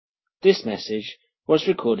This message was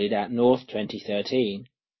recorded at North 2013,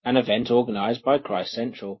 an event organised by Christ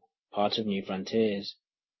Central, part of New Frontiers.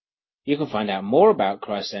 You can find out more about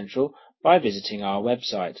Christ Central by visiting our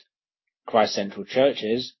website,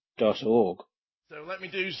 christcentralchurches.org. So let me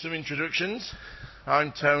do some introductions.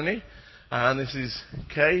 I'm Tony, and this is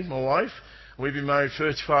Kay, my wife. We've been married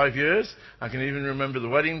 35 years. I can even remember the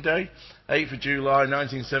wedding day, 8th of July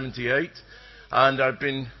 1978, and I've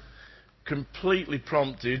been completely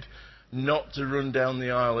prompted not to run down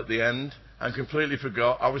the aisle at the end, and completely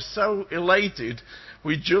forgot. I was so elated,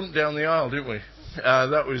 we jumped down the aisle, didn't we?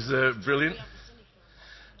 That was brilliant.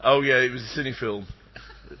 Oh yeah, it was a cine film.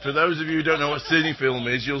 For those of you who don't know what cine film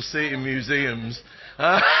is, you'll see it in museums.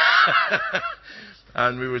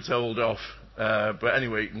 And we were told off. But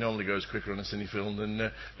anyway, it normally goes quicker on a cine film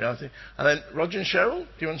than reality. And then Roger and Cheryl, do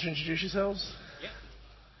you want to introduce yourselves? Yeah.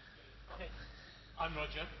 Okay. I'm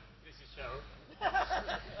Roger. This is Cheryl. And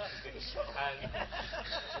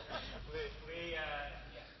we've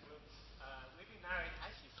been married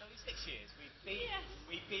actually 36 years.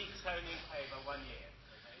 We beat Tony and Kay by 1 year.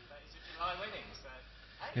 Okay, but it's a July wedding, so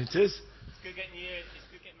hey, It is. It's good getting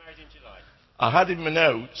married in July. I had in my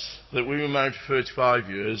notes that we were married for 35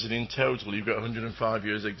 years, and in total you've got 105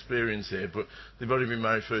 years experience here, but they've only been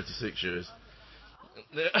married 36 years.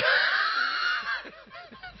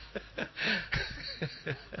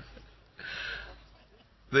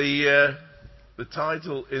 The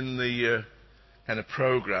title in the kind of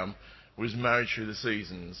programme was Married Through the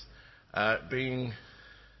Seasons. Being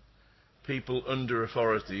people under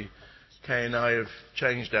authority, Kay and I have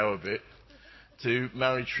changed our bit to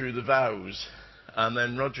Married Through the Vows. And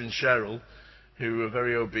then Roger and Cheryl, who are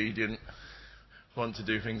very obedient, want to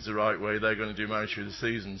do things the right way, they're going to do Married Through the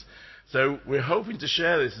Seasons. So we're hoping to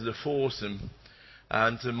share this as a foursome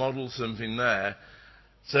and to model something there.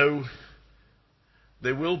 So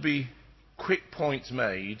there will be quick points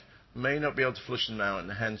made, may not be able to flush them out,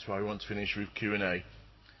 and hence why I want to finish with Q&A.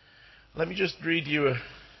 Let me just read you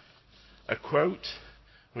a quote,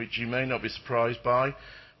 which you may not be surprised by.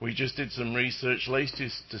 We just did some research.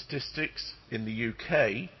 Latest statistics in the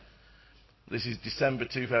UK, this is December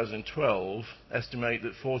 2012, estimate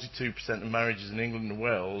that 42% of marriages in England and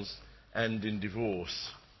Wales end in divorce.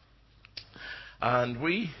 And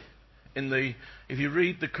if you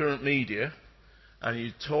read the current media and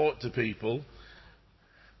you talk to people,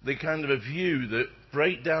 they kind of a view that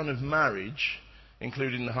breakdown of marriage,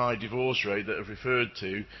 including the high divorce rate that I've referred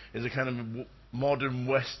to, is a kind of modern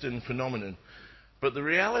Western phenomenon. But the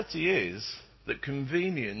reality is that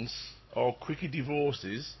convenience or quicker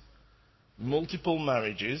divorces, multiple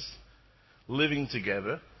marriages, living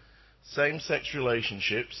together, same-sex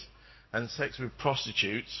relationships, and sex with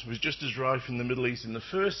prostitutes was just as rife in the Middle East in the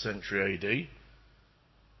 1st century AD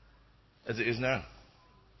as it is now.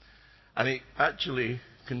 And it actually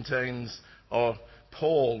contains, or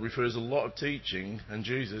Paul refers a lot of teaching, and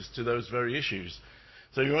Jesus, to those very issues.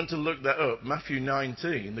 So you want to look that up. Matthew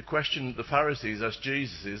 19, the question that the Pharisees asked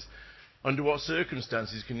Jesus is, under what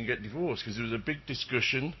circumstances can you get divorced? Because there was a big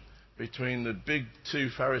discussion between the big two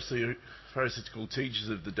Pharisaical teachers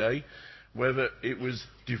of the day, whether it was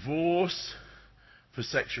divorce for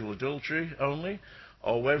sexual adultery only,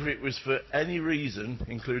 or whether it was for any reason,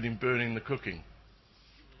 including burning the cooking.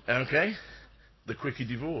 Okay? The quickie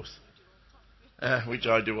divorce. Which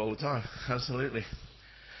I do all the time, absolutely.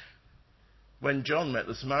 When John met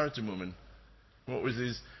the Samaritan woman, what was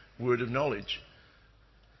his word of knowledge?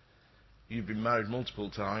 You've been married multiple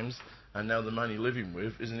times, and now the man you're living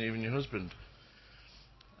with isn't even your husband.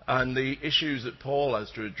 And the issues that Paul has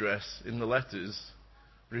to address in the letters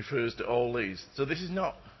refers to all these. So this is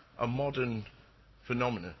not a modern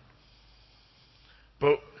phenomenon.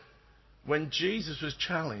 But when Jesus was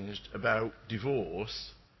challenged about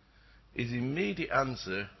divorce, his immediate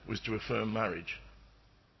answer was to affirm marriage.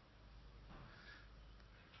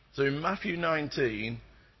 So in Matthew 19,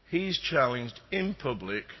 he's challenged in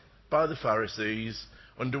public by the Pharisees,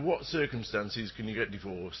 under what circumstances can you get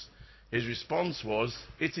divorced? His response was,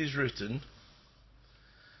 it is written,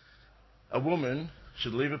 a woman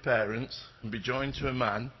should leave her parents and be joined to a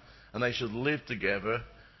man, and they should live together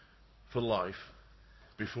for life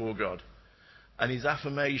before God. And his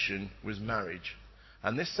affirmation was marriage.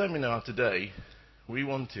 And this seminar today, we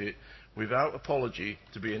want it, without apology,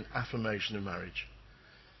 to be an affirmation of marriage.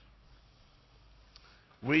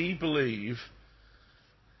 We believe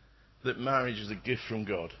that marriage is a gift from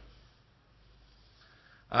God.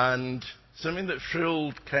 And something that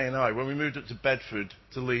thrilled Kay and I, when we moved up to Bedford,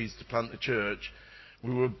 to Leeds, to plant the church,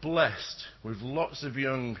 we were blessed with lots of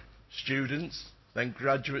young students, then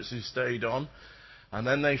graduates who stayed on, and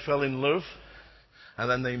then they fell in love, and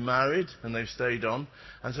then they married and they've stayed on.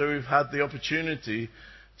 And so we've had the opportunity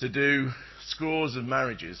to do scores of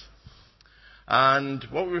marriages. And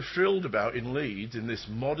what we're thrilled about in Leeds, in this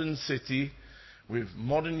modern city, with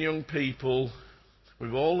modern young people,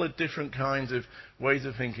 with all the different kinds of ways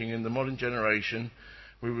of thinking in the modern generation,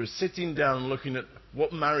 we were sitting down looking at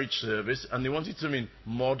what marriage service, and they wanted something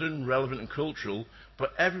modern, relevant and cultural,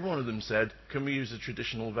 but every one of them said, can we use the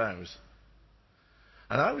traditional vows?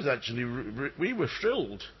 And I was actually, we were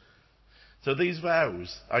thrilled. So these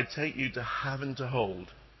vows, I take you to have and to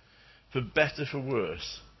hold, for better, for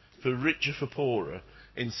worse, for richer, for poorer,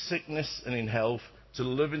 in sickness and in health, to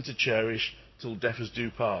love and to cherish, till death us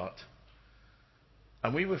do part.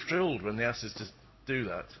 And we were thrilled when they asked us to do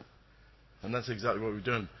that. And that's exactly what we've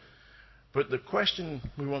done. But the question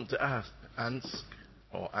we want to ask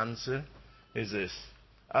or answer is this.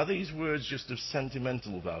 Are these words just of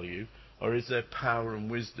sentimental value, or is there power and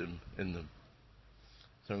wisdom in them?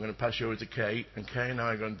 So I'm going to pass you over to Kay, and Kay and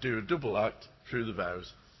I are going to do a double act through the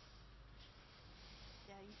vows.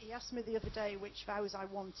 Yeah, he asked me the other day which vows I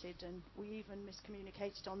wanted, and we even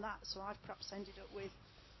miscommunicated on that, so I've perhaps ended up with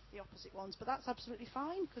the opposite ones, but that's absolutely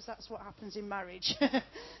fine, because that's what happens in marriage.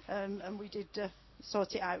 And we did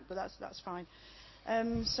sort it out, but that's fine.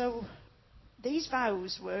 So these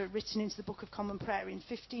vows were written into the Book of Common Prayer in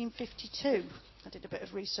 1552. I did a bit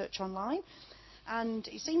of research online, and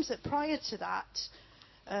it seems that prior to that,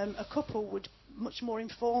 a couple would much more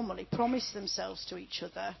informally promise themselves to each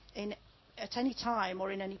other at any time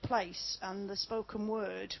or in any place, and the spoken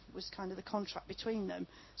word was kind of the contract between them.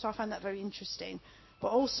 So I found that very interesting. But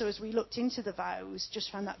also, as we looked into the vows,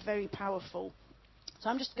 just found that very powerful. So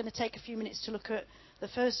I'm just going to take a few minutes to look at the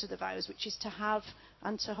first of the vows, which is to have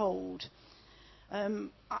and to hold.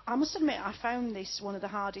 I must admit, I found this one of the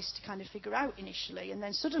hardest to kind of figure out initially, and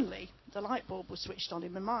then suddenly the light bulb was switched on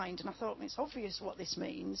in my mind, and I thought, it's obvious what this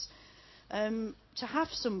means. To have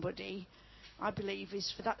somebody, I believe,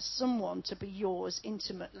 is for that someone to be yours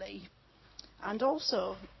intimately. And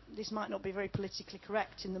also, this might not be very politically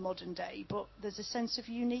correct in the modern day, but there's a sense of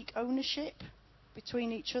unique ownership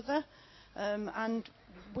between each other. And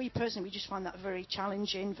we personally, we just find that very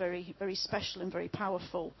challenging, very, very special and very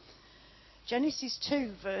powerful. Genesis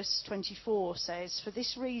 2 verse 24 says, for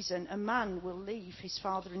this reason a man will leave his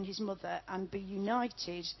father and his mother and be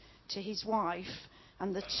united to his wife,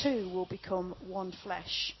 and the two will become one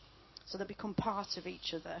flesh. So they become part of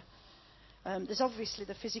each other. There's obviously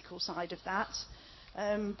the physical side of that,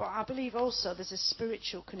 but I believe also there's a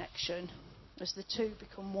spiritual connection as the two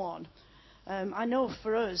become one. I know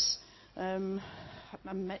for us, some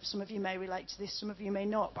of you may relate to this, some of you may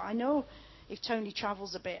not, but I know if Tony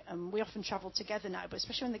travels a bit, and we often travel together now, but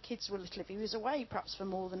especially when the kids were little, if he was away perhaps for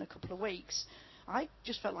more than a couple of weeks, I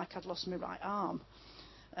just felt like I'd lost my right arm.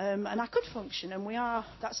 And I could function, and I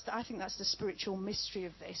think that's the spiritual mystery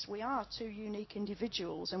of this. We are two unique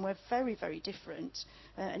individuals, and we're very, very different.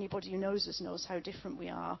 Anybody who knows us knows how different we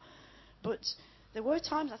are. But there were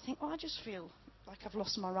times I think, I just feel like I've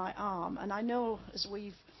lost my right arm. And I know as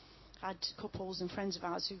we've had couples and friends of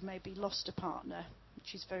ours who've maybe lost a partner,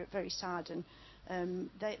 which is very, very sad, and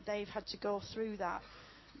they've had to go through that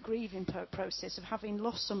grieving process of having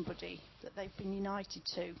lost somebody that they've been united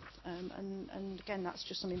to, and again, that's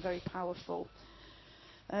just something very powerful.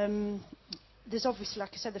 There's obviously, like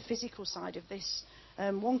I said, the physical side of this.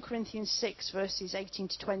 1 Corinthians 6 verses 18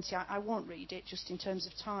 to 20, I won't read it just in terms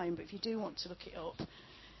of time, but if you do want to look it up,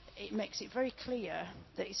 it makes it very clear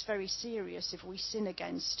that it's very serious if we sin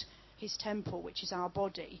against his temple, which is our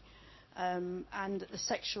body, and that the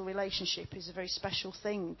sexual relationship is a very special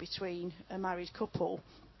thing between a married couple.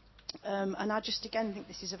 And I just again think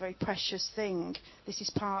this is a very precious thing. This is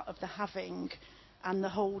part of the having and the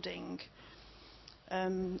holding.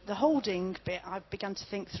 The holding bit, I began to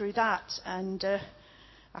think through that, and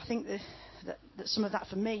I think that some of that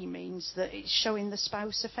for me means that it's showing the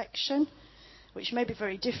spouse affection, which may be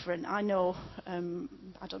very different. I know,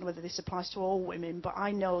 I don't know whether this applies to all women, but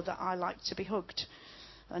I know that I like to be hugged.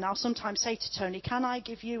 And I'll sometimes say to Tony, can I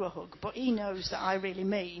give you a hug? But he knows that I really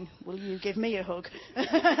mean, will you give me a hug?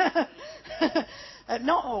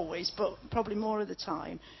 Not always, but probably more of the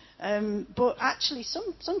time. But actually,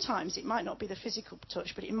 sometimes it might not be the physical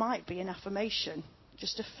touch, but it might be an affirmation,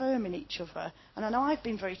 just affirming each other. And I know I've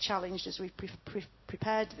been very challenged as we've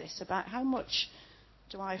prepared this about how much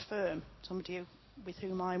do I affirm somebody with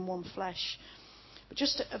whom I'm one flesh. But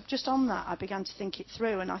just on that, I began to think it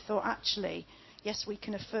through, and I thought, actually, yes, we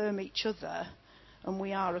can affirm each other, and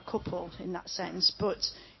we are a couple in that sense, but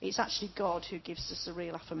it's actually God who gives us the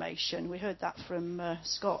real affirmation. We heard that from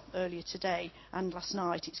Scott earlier today and last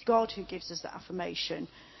night. It's God who gives us that affirmation.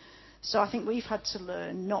 So I think we've had to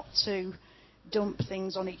learn not to dump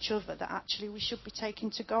things on each other, that actually we should be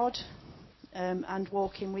taking to God and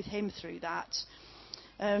walking with him through that.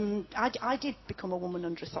 I did become a woman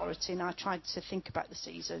under authority, and I tried to think about the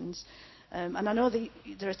seasons. And I know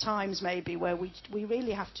there are times maybe where we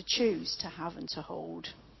really have to choose to have and to hold.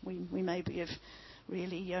 We maybe have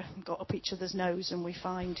really got up each other's nose, and we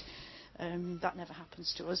find that never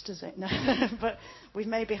happens to us, does it? No. But we've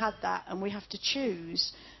maybe had that, and we have to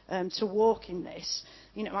choose to walk in this.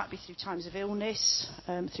 You know, it might be through times of illness,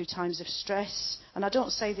 through times of stress. And I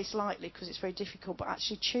don't say this lightly because it's very difficult, but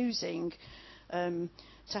actually choosing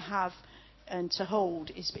to have and to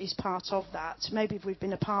hold is part of that. Maybe if we've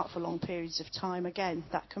been apart for long periods of time, again,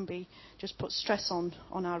 that can be just put stress on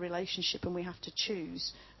our relationship, and we have to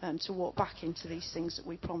choose to walk back into these things that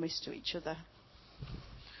we promise to each other.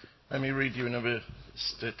 Let me read you another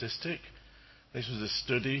statistic. This was a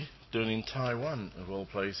study done in Taiwan, of all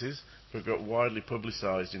places, but got widely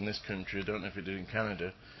publicised in this country. I don't know if it did in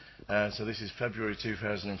Canada. So this is February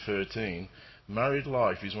 2013. Married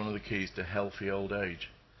life is one of the keys to healthy old age.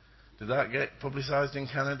 Did that get publicised in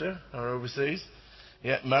Canada or overseas?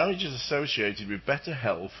 Yet marriage is associated with better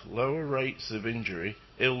health, lower rates of injury,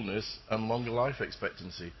 illness, and longer life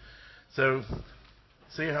expectancy. So,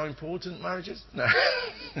 see how important marriage is? No.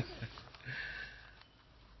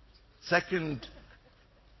 Second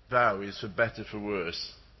vow is for better, for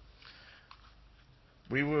worse.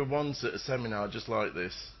 We were once at a seminar just like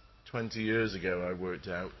this, 20 years ago I worked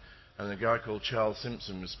out, and a guy called Charles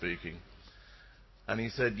Simpson was speaking. And he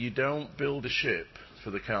said, you don't build a ship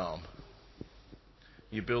for the calm.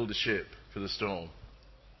 You build a ship for the storm.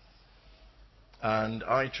 And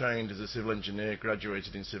I trained as a civil engineer,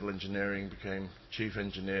 graduated in civil engineering, became chief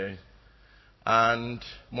engineer. And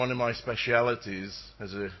one of my specialities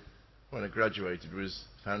when I graduated was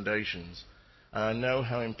foundations. And I know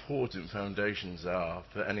how important foundations are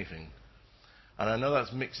for anything. And I know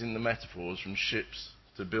that's mixing the metaphors from ships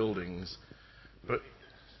to buildings. But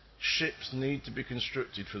ships need to be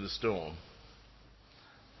constructed for the storm.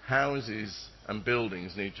 Houses and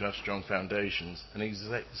buildings need to have strong foundations, and it's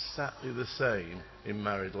exactly the same in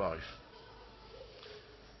married life.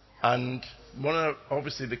 And one of,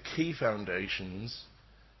 obviously, the key foundations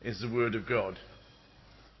is the Word of God.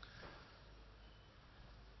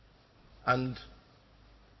 And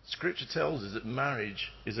Scripture tells us that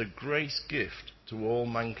marriage is a grace gift to all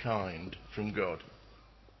mankind from God.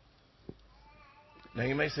 Now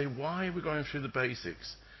you may say, why are we going through the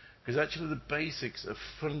basics? Because actually the basics are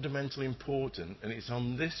fundamentally important, and it's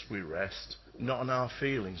on this we rest, not on our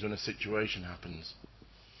feelings when a situation happens.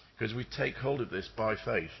 Because we take hold of this by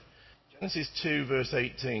faith. Genesis 2 verse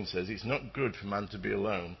 18 says, it's not good for man to be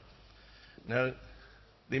alone. Now,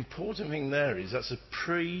 the important thing there is that's a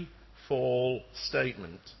pre-fall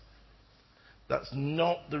statement. That's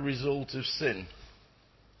not the result of sin.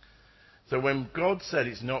 So when God said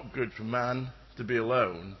it's not good for man to be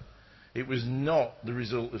alone, it was not the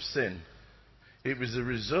result of sin. It was the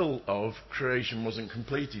result of creation wasn't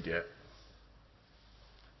completed yet.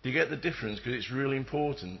 Do you get the difference? Because it's really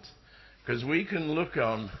important. Because we can look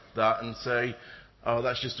on that and say, oh,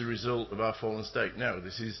 that's just a result of our fallen state. No,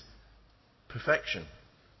 this is perfection.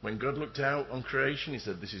 When God looked out on creation, he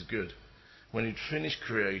said, this is good. When he'd finished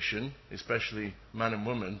creation, especially man and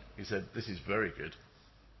woman, he said, this is very good.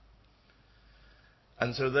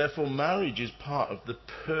 And so therefore marriage is part of the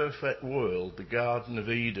perfect world, the Garden of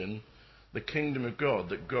Eden, the kingdom of God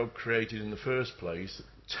that God created in the first place,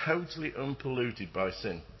 totally unpolluted by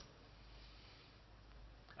sin.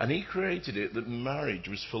 And he created it that marriage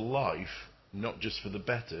was for life, not just for the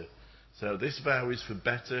better. So this vow is for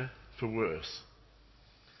better, for worse.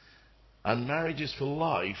 And marriage is for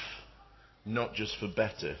life, not just for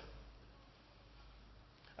better.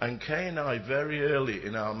 And Kay and I, very early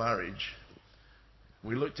in our marriage,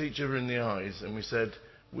 we looked each other in the eyes and we said,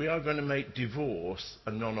 we are going to make divorce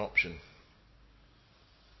a non-option.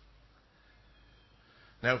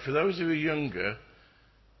 Now, for those who are younger,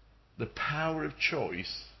 the power of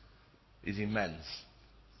choice is immense.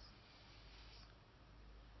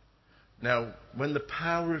 Now, when the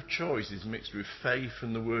power of choice is mixed with faith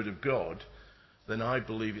and the Word of God, then I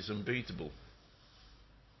believe it's unbeatable.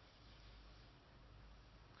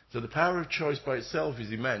 So the power of choice by itself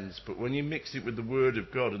is immense, but when you mix it with the Word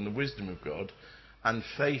of God and the wisdom of God and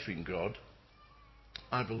faith in God,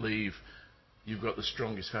 I believe you've got the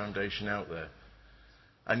strongest foundation out there.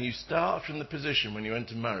 And you start from the position when you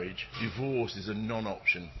enter marriage, divorce is a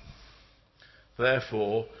non-option.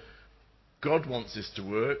 Therefore, God wants this to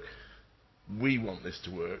work, we want this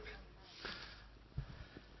to work.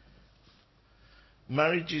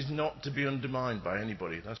 Marriage is not to be undermined by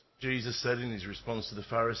anybody. That's Jesus said in his response to the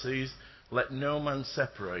Pharisees, let no man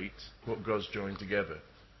separate what God's joined together.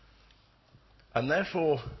 And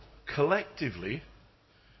therefore, collectively,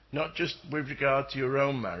 not just with regard to your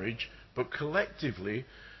own marriage, but collectively,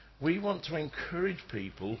 we want to encourage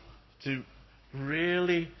people to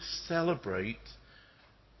really celebrate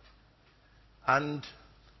and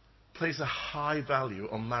place a high value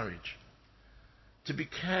on marriage. To be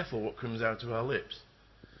careful what comes out of our lips.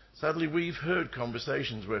 Sadly, we've heard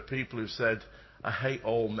conversations where people have said, I hate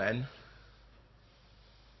all men,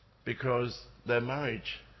 because their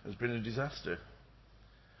marriage has been a disaster.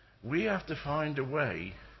 We have to find a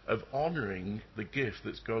way of honouring the gift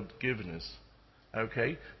that's God given us.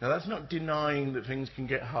 Okay? Now that's not denying that things can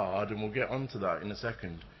get hard, and we'll get onto that in a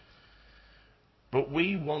second. But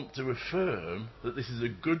we want to affirm that this is a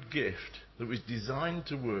good gift that was designed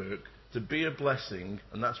to work, to be a blessing,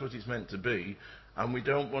 and that's what it's meant to be. And we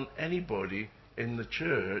don't want anybody in the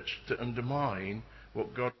church to undermine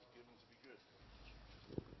what God has given to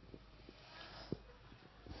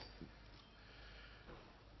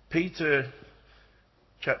be good. Peter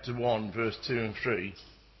chapter 1 verse 2 and 3,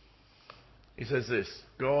 he says this: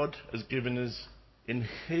 God has given us in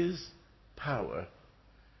his power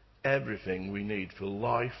everything we need for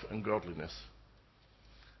life and godliness.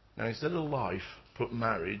 Now instead of life, put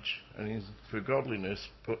marriage, and for godliness,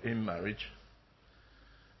 put in marriage.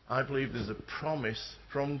 I believe there's a promise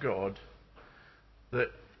from God that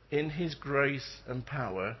in his grace and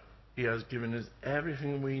power, he has given us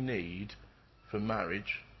everything we need for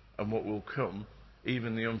marriage and what will come,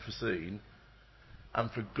 even the unforeseen,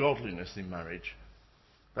 and for godliness in marriage.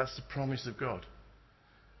 That's the promise of God.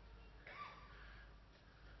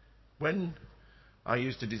 When I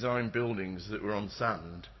used to design buildings that were on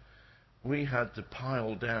sand, we had to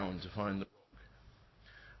pile down to find the rock.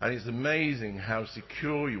 And it's amazing how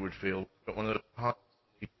secure you would feel when one of those piles.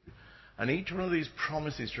 And each one of these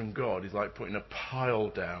promises from God is like putting a pile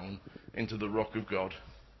down into the rock of God.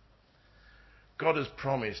 God has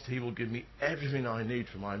promised he will give me everything I need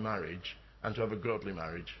for my marriage and to have a godly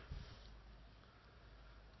marriage.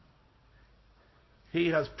 He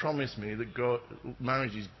has promised me that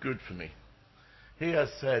marriage is good for me. He has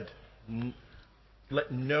said,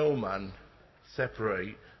 let no man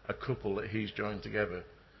separate a couple that he's joined together.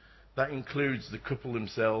 That includes the couple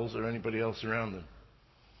themselves or anybody else around them.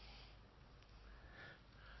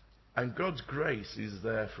 And God's grace is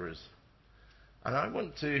there for us. And I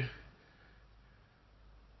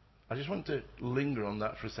just want to linger on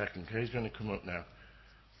that for a second, because he's going to come up now.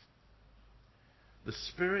 The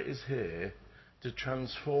Spirit is here to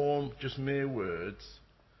transform just mere words,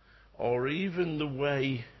 or even the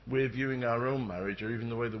way we're viewing our own marriage, or even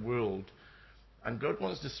the way the world. And God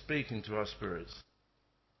wants to speak into our spirits.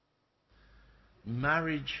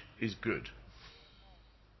 Marriage is good.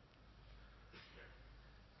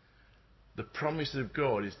 The promise of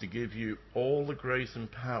God is to give you all the grace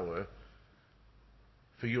and power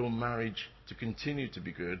for your marriage to continue to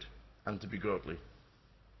be good and to be godly.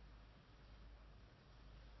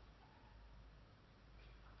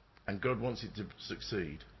 And God wants it to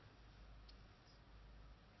succeed.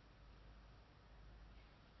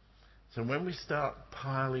 So when we start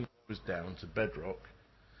piling those down to bedrock,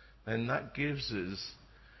 then that gives us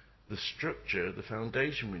the structure, the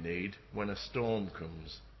foundation we need when a storm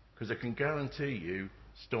comes. Because I can guarantee you,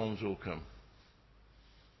 storms will come.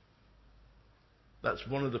 That's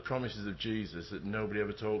one of the promises of Jesus that nobody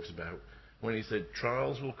ever talks about. When he said,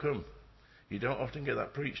 trials will come. You don't often get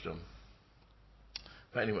that preached on.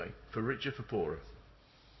 But anyway, for richer, for poorer.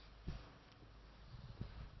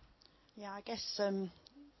 Yeah, I guess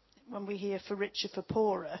when we hear for richer, for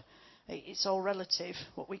poorer, it's all relative,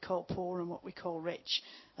 what we call poor and what we call rich.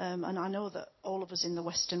 And I know that all of us in the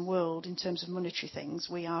Western world, in terms of monetary things,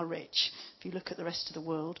 we are rich, if you look at the rest of the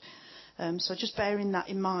world. So just bearing that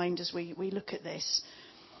in mind as we look at this.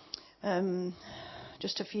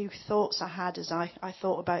 Just a few thoughts I had as I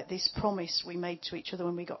thought about this promise we made to each other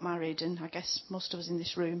when we got married, and I guess most of us in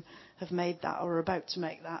this room have made that or are about to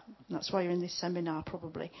make that. That's why you're in this seminar,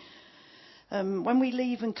 probably. When we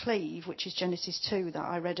leave and cleave, which is Genesis 2 that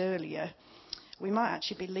I read earlier, we might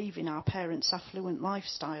actually be leaving our parents' affluent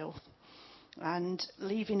lifestyle. And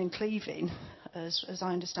leaving and cleaving, as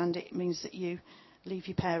I understand it, means that you leave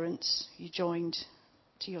your parents, you're joined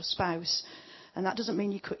to your spouse. And that doesn't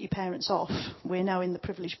mean you cut your parents off. We're now in the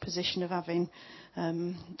privileged position of having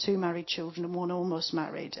 2 married children and 1 almost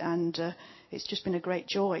married. And it's just been a great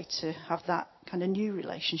joy to have that kind of new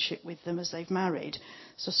relationship with them as they've married.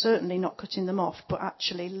 So certainly not cutting them off, but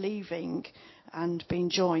actually leaving and being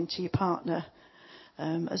joined to your partner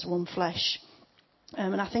as one flesh.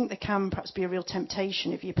 And I think there can perhaps be a real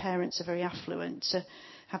temptation if your parents are very affluent to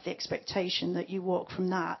have the expectation that you walk from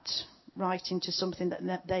that right into something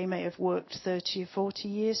that they may have worked 30 or 40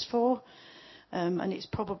 years for. And it's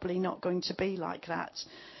probably not going to be like that.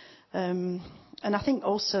 And I think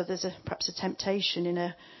also there's perhaps a temptation in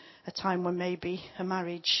a time when maybe in a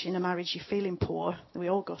marriage you're feeling poor. We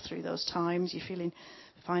all go through those times. You're feeling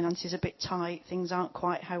finances a bit tight. Things aren't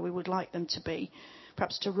quite how we would like them to be.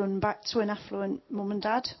 Perhaps to run back to an affluent mum and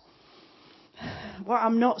dad. What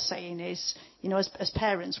I'm not saying is, as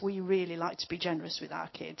parents, we really like to be generous with our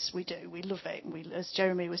kids. We do. We love it. As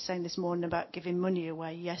Jeremy was saying this morning about giving money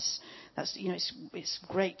away, yes, that's it's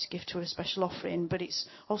great to give to a special offering, but it's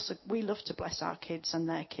also we love to bless our kids and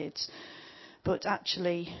their kids. But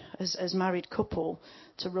actually, as married couple,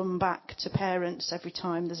 to run back to parents every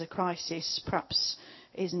time there's a crisis, perhaps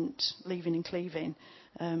isn't leaving and cleaving.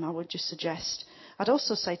 I would just suggest. I'd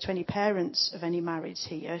also say to any parents of any marrieds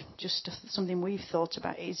here, just something we've thought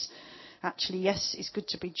about is actually, yes, it's good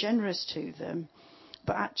to be generous to them,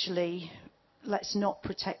 but actually, let's not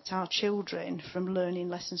protect our children from learning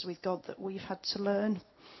lessons with God that we've had to learn.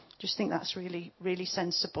 Just think that's really, really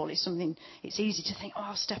sensible. It's something, it's easy to think,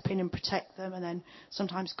 I'll step in and protect them. And then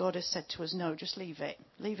sometimes God has said to us, no, just leave it.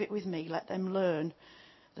 Leave it with me. Let them learn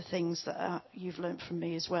the things that you've learnt from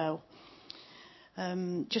me as well.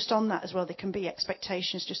 Just on that as well, there can be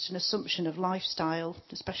expectations, just an assumption of lifestyle,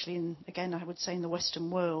 especially again, I would say in the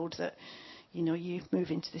Western world, that you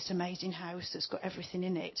move into this amazing house that's got everything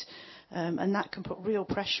in it, and that can put real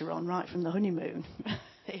pressure on right from the honeymoon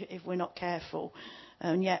if we're not careful.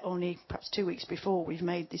 And yet, only perhaps 2 weeks before, we've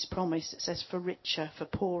made this promise that says, for richer, for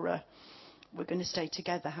poorer, we're going to stay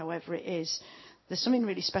together, however it is. There's something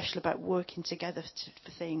really special about working together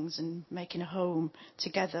for things and making a home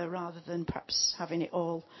together rather than perhaps having it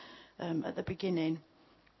all at the beginning.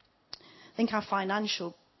 I think our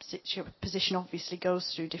financial position obviously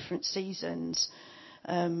goes through different seasons.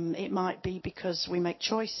 It might be because we make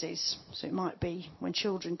choices. So it might be when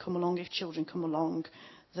children come along, if children come along,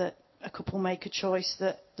 that a couple make a choice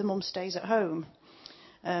that the mum stays at home.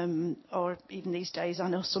 Or even these days, I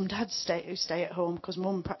know some dads who stay at home because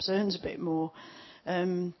mum perhaps earns a bit more.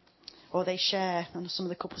 Or they share. I know some of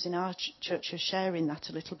the couples in our church are sharing that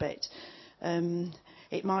a little bit.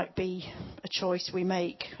 It might be a choice we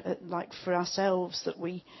make, like for ourselves, that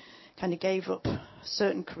we kind of gave up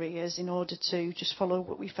certain careers in order to just follow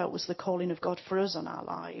what we felt was the calling of God for us on our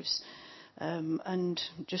lives. And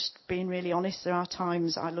just being really honest, there are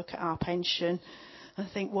times I look at our pension and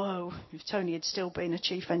think, whoa, if Tony had still been a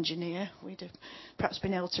chief engineer, we'd have perhaps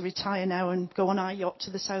been able to retire now and go on our yacht to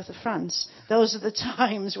the south of France. Those are the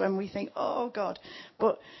times when we think, oh, God.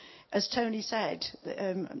 But as Tony said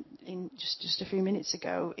in just a few minutes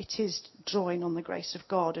ago, it is drawing on the grace of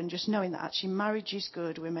God and just knowing that actually marriage is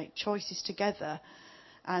good. We make choices together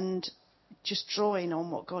and just drawing on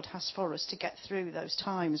what God has for us to get through those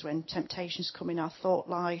times when temptations come in our thought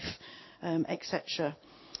life, etc.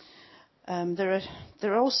 There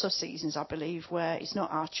are also seasons, I believe, where it's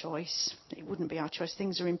not our choice. It wouldn't be our choice.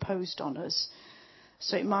 Things are imposed on us.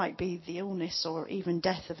 So it might be the illness or even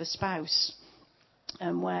death of a spouse,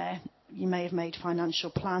 where you may have made financial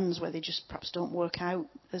plans where they just perhaps don't work out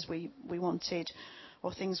as we wanted,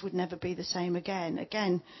 or things would never be the same again.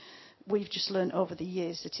 Again, we've just learned over the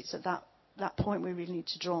years that it's at that point we really need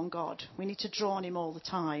to draw on God. We need to draw on him all the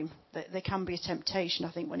time. There can be a temptation,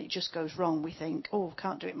 I think, when it just goes wrong. We think, I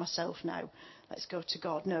can't do it myself now. Let's go to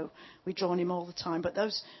God. No, we draw on him all the time. But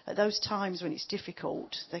at those times when it's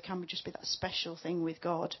difficult, there can just be that special thing with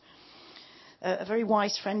God. A very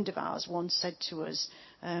wise friend of ours once said to us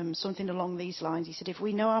something along these lines. He said, if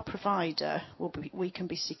we know our provider, we can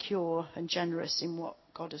be secure and generous in what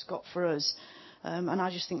God has got for us. And I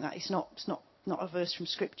just think that it's not a verse from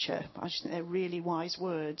Scripture. I just think they're really wise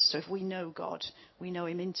words. So if we know God, we know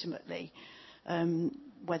him intimately,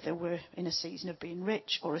 whether we're in a season of being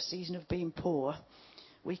rich or a season of being poor,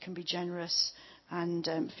 we can be generous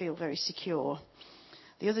and feel very secure.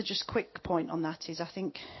 The other just quick point on that is I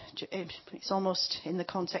think it's almost in the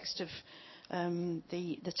context of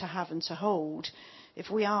the to have and to hold.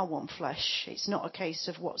 If we are one flesh, it's not a case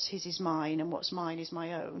of what's his is mine and what's mine is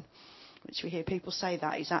my own, which we hear people say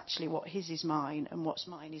that is actually what his is mine and what's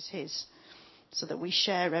mine is his, so that we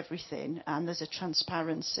share everything and there's a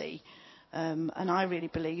transparency. And I really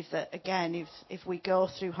believe that, again, if we go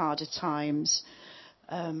through harder times,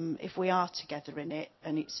 if we are together in it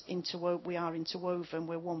and we are interwoven,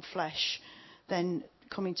 we're one flesh, then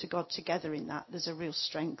coming to God together in that, there's a real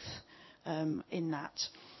strength in that.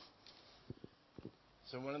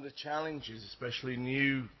 So one of the challenges, especially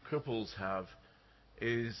new couples have,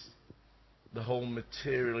 is the whole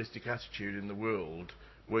materialistic attitude in the world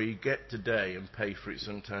where you get today and pay for it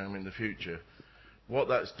sometime in the future. What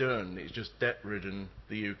that's done is just debt-ridden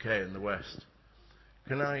the UK and the West.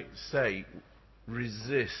 Can I say,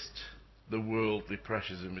 resist the worldly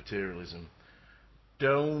pressures of materialism.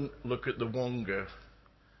 Don't look at the Wonga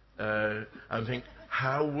and think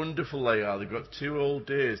how wonderful they are. They've got 2 old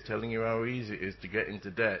dears telling you how easy it is to get into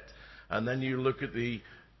debt. And then you look at the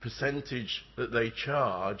percentage that they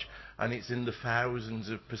charge and it's in the thousands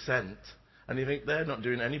of percent. And you think they're not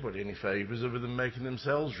doing anybody any favours other than making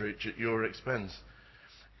themselves rich at your expense.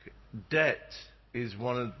 Debt is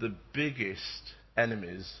one of the biggest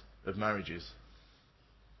enemies of marriages.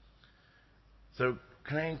 So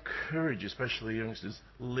can I encourage, especially youngsters,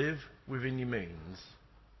 live within your means.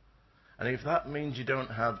 And if that means you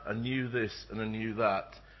don't have a new this and a new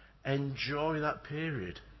that, enjoy that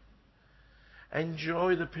period.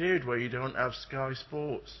 Enjoy the period where you don't have Sky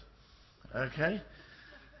Sports. Okay?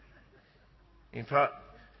 In fact,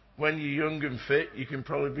 when you're young and fit, you can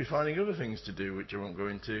probably be finding other things to do, which I won't go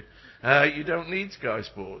into. You don't need Sky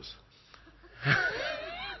Sports.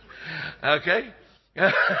 Okay?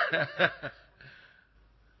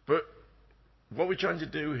 But what we're trying to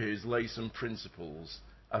do here is lay some principles.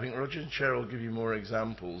 I think Roger and Cheryl will give you more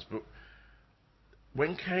examples, but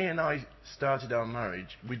when Kay and I started our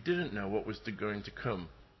marriage, we didn't know what was going to come.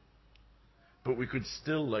 But we could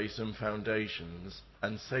still lay some foundations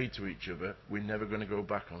and say to each other, we're never going to go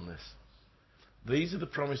back on this. These are the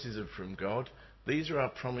promises from God. These are our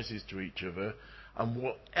promises to each other. And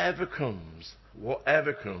whatever comes,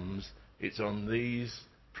 it's on these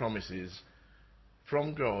promises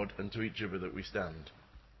from God and to each other that we stand.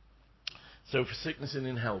 So for sickness and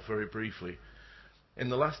in health, very briefly. In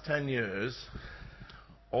the last 10 years,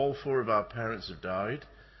 all 4 of our parents have died.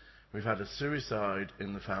 We've had a suicide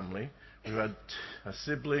in the family. We've had a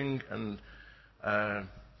sibling and a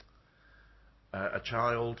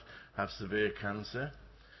child have severe cancer.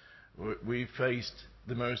 We've faced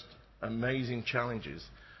the most amazing challenges.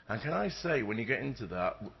 And can I say, when you get into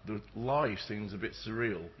that, the life seems a bit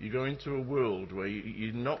surreal. You go into a world where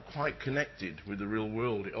you're not quite connected with the real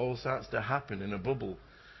world. It all starts to happen in a bubble.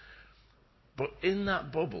 But in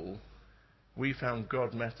that bubble, we found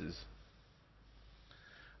God met us.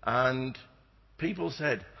 And people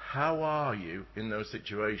said, how are you in those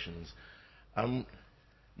situations? And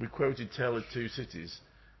we quoted Tale of Two Cities.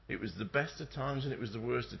 It was the best of times and it was the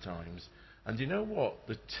worst of times. And you know what?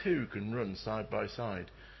 The two can run side by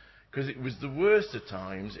side. Because it was the worst of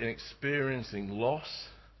times in experiencing loss,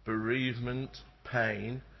 bereavement,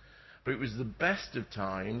 pain. But it was the best of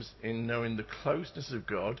times in knowing the closeness of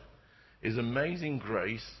God, His amazing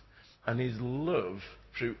grace, and His love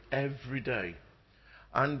through every day.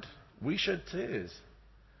 And we shed tears.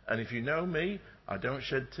 And if you know me, I don't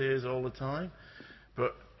shed tears all the time.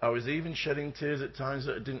 But I was even shedding tears at times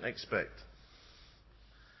that I didn't expect.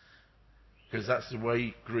 Because that's the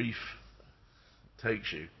way grief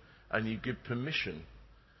takes you. And you give permission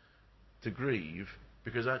to grieve,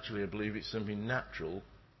 because actually I believe it's something natural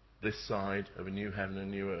this side of a new heaven and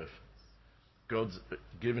new earth. God's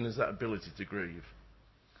given us that ability to grieve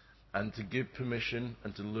and to give permission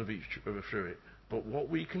and to love each other through it. But what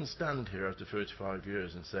we can stand here after 35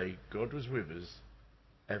 years and say, God was with us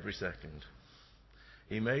every second.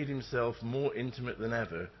 He made Himself more intimate than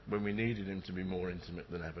ever when we needed Him to be more intimate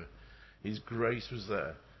than ever. His grace was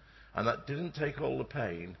there. And that didn't take all the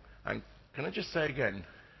pain. And can I just say again,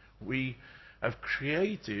 we have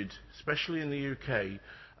created, especially in the UK,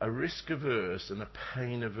 a risk-averse and a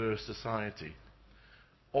pain-averse society.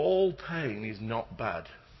 All pain is not bad.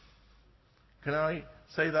 Can I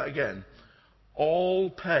say that again?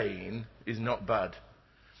 All pain is not bad.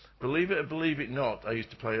 Believe it or believe it not, I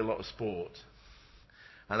used to play a lot of sport.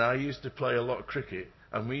 And I used to play a lot of cricket.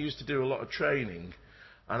 And we used to do a lot of training.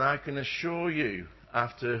 And I can assure you,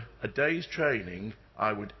 after a day's training,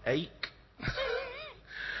 I would ache.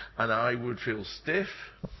 And I would feel stiff.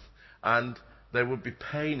 And there would be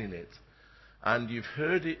pain in it. And you've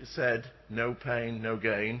heard it said, no pain, no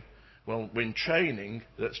gain. Well, when training,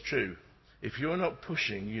 that's true. If you're not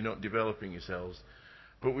pushing, you're not developing yourselves.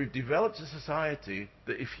 But we've developed a society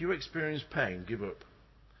that if you experience pain, give up.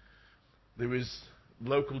 There was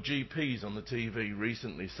local GPs on the TV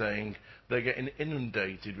recently saying they're getting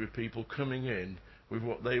inundated with people coming in with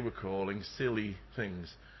what they were calling silly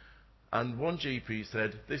things. And one GP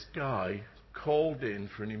said this guy called in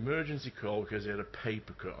for an emergency call because he had a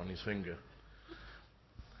paper cut on his finger.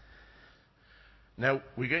 Now,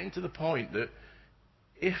 we're getting to the point that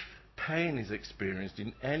if pain is experienced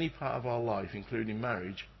in any part of our life, including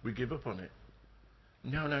marriage, we give up on it.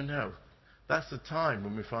 No. That's the time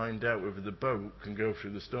when we find out whether the boat can go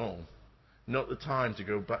through the storm, not the time to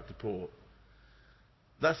go back to port.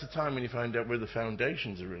 That's the time when you find out whether the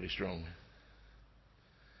foundations are really strong.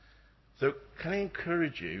 So can I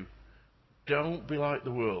encourage you, don't be like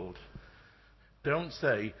the world. Don't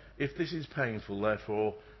say, if this is painful,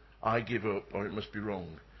 therefore I give up, or it must be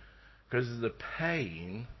wrong. Because there's the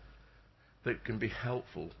pain that can be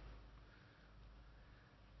helpful.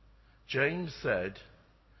 James said,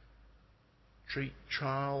 treat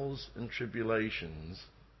trials and tribulations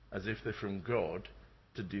as if they're from God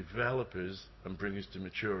to develop us and bring us to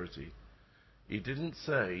maturity. He didn't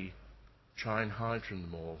say, try and hide from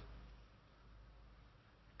them all.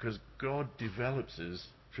 Because God develops us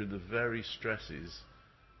through the very stresses.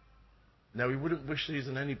 Now, we wouldn't wish these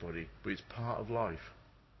on anybody, but it's part of life.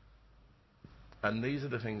 And these are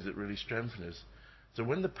the things that really strengthen us. So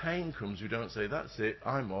when the pain comes, we don't say, that's it,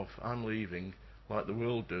 I'm off, I'm leaving, like the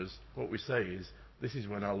world does. What we say is, this is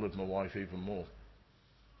when I'll love my wife even more.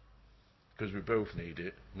 Because we both need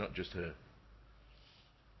it, not just her.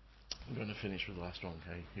 I'm going to finish with the last one,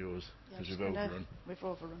 Kay. Yours, because we've overrun. We've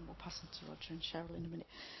overrun. We'll pass on to Roger and Cheryl in a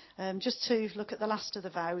minute. Just to look at the last of the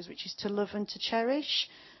vows, which is to love and to cherish.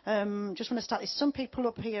 Just want to start this. Some people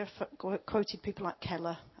up here quoted people like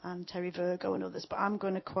Keller and Terry Virgo and others, but I'm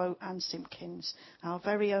going to quote Anne Simpkins, our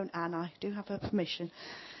very own Anne. I do have her permission.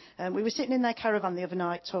 We were sitting in their caravan the other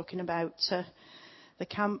night talking about the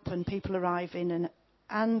camp and people arriving, and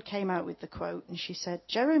Anne came out with the quote, and she said,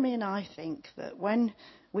 Jeremy and I think that when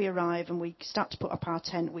we arrive and we start to put up our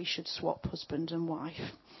tent, we should swap husband and wife.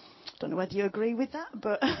 Don't know whether you agree with that,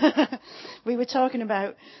 but we were talking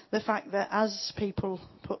about the fact that as people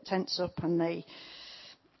put tents up and they,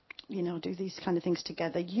 do these kind of things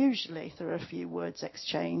together, usually there are a few words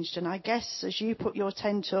exchanged. And I guess as you put your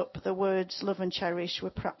tent up, the words love and cherish were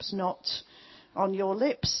perhaps not on your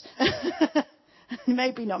lips.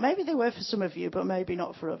 Maybe not. Maybe they were for some of you, but maybe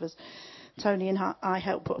not for others. Tony and I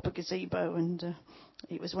helped put up a gazebo, and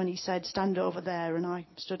it was when he said, stand over there, and I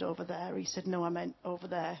stood over there. He said, no, I meant over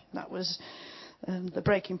there. That was the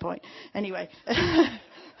breaking point. Anyway. Quite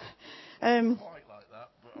like that,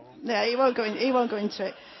 but I won't. Yeah, he won't go into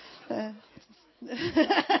it.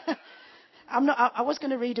 I was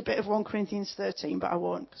going to read a bit of 1 Corinthians 13, but I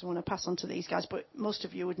won't, because I want to pass on to these guys. But most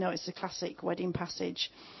of you would know it's a classic wedding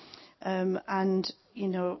passage. And,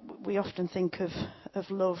 we often think of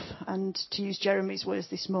love, and to use Jeremy's words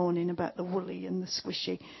this morning about the woolly and the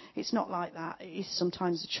squishy, it's not like that. It is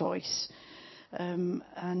sometimes a choice.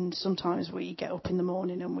 And sometimes we get up in the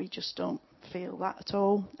morning and we just don't feel that at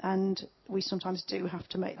all. And we sometimes do have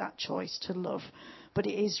to make that choice to love. But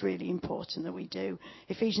it is really important that we do.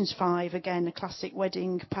 Ephesians 5, again, a classic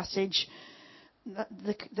wedding passage.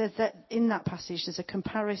 In that passage, there's a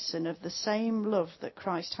comparison of the same love that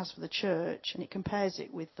Christ has for the church, and it compares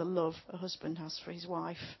it with the love a husband has for his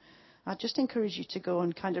wife. I just encourage you to go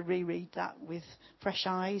and kind of reread that with fresh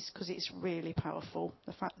eyes, because it's really powerful,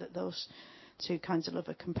 the fact that those two kinds of love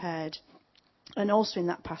are compared. And also in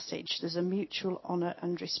that passage, there's a mutual honour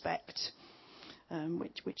and respect,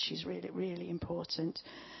 which is really, really important.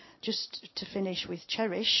 Just to finish with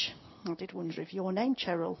cherish, I did wonder if your name,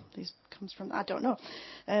 Cheryl, comes from, I don't know.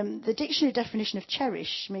 The dictionary definition of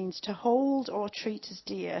cherish means to hold or treat as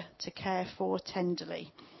dear, to care for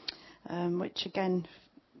tenderly, which again,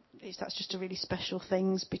 that's just a really special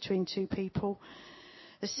thing between two people.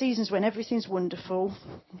 There's seasons when everything's wonderful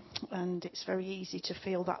and it's very easy to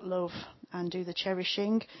feel that love and do the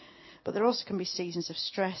cherishing, but there also can be seasons of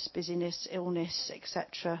stress, busyness, illness,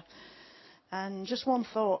 etc. And just one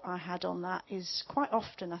thought I had on that is quite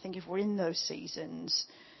often, I think if we're in those seasons,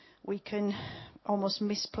 we can almost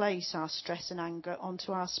misplace our stress and anger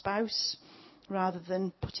onto our spouse rather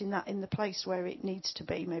than putting that in the place where it needs to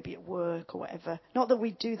be, maybe at work or whatever. Not that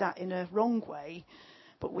we do that in a wrong way,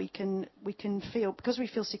 but we can feel, because we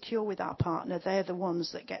feel secure with our partner, they're the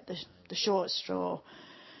ones that get the short straw.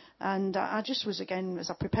 And I just was, again, as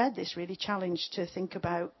I prepared this, really challenged to think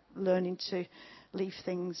about learning to leave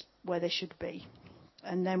things where they should be,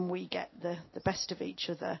 and then we get the best of each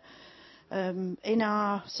other. In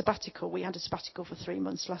our sabbatical, we had a sabbatical for 3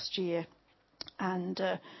 months last year, and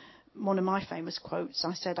one of my famous quotes,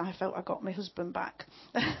 I said, I felt I got my husband back,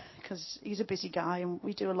 because he's a busy guy and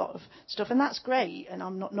we do a lot of stuff, and that's great, and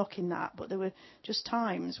I'm not knocking that, but there were just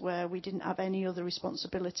times where we didn't have any other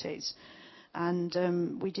responsibilities,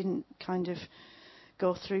 and we didn't kind of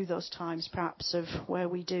go through those times perhaps of where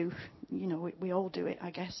we do, we all do it, I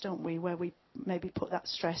guess, don't we, where we maybe put that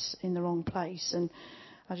stress in the wrong place. And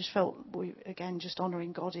I just felt we, again, just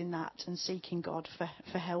honouring God in that and seeking God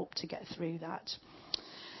for help to get through that.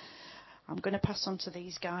 I'm going to pass on to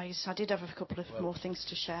these guys. I did have a couple of more things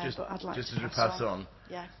to share, but I'd like just to as we pass on,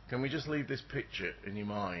 Yeah. can we just leave this picture in your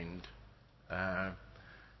mind? The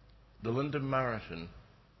London Marathon,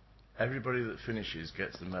 everybody that finishes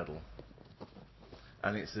gets the medal.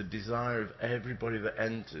 And it's the desire of everybody that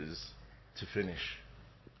enters to finish.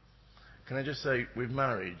 Can I just say, with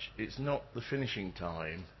marriage, it's not the finishing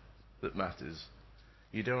time that matters.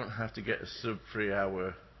 You don't have to get a sub 3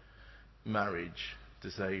 hour marriage to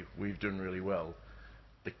say we've done really well.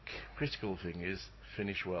 The critical thing is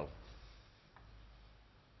finish well.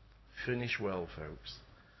 Finish well, folks.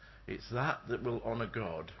 It's that will honour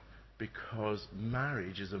God, because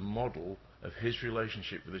marriage is a model of his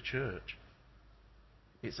relationship with the church.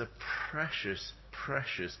 It's a precious,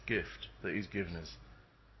 precious gift that he's given us.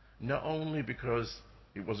 Not only because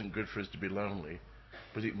it wasn't good for us to be lonely,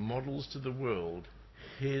 but it models to the world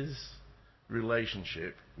his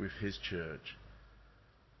relationship with his church.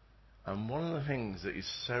 And one of the things that is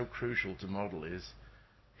so crucial to model is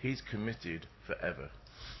he's committed forever.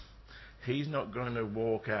 He's not going to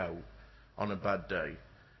walk out on a bad day.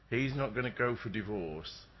 He's not going to go for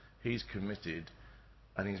divorce. He's committed,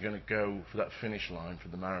 and he's going to go for that finish line for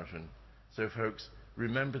the marathon. So folks,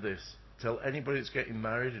 remember this. Tell anybody that's getting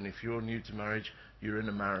married, and if you're new to marriage, you're in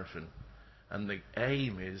a marathon. And the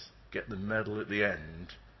aim is get the medal at the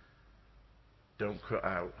end. Don't cut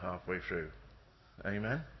out halfway through.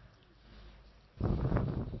 Amen?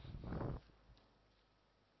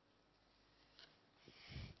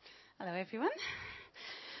 Hello everyone.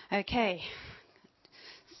 Okay,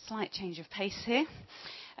 slight change of pace here.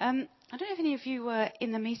 I don't know if any of you were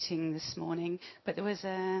in the meeting this morning, but there was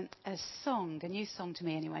a song, a new song to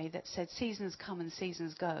me anyway, that said seasons come and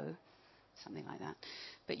seasons go, something like that,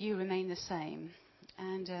 but you remain the same.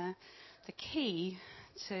 And the key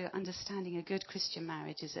to understanding a good Christian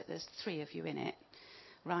marriage is that there's 3 of you in it,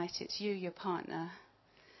 right? It's you, your partner,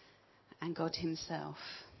 and God himself.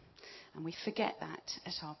 And we forget that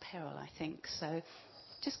at our peril, I think. So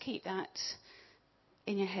just keep that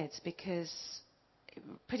in your heads, because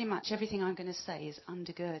pretty much everything I'm going to say is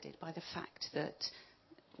undergirded by the fact that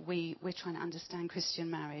we're trying to understand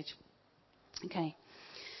Christian marriage. Okay.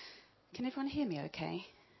 Can everyone hear me okay?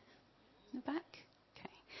 In the back?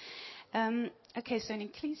 Okay. Okay, so in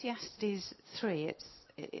Ecclesiastes 3,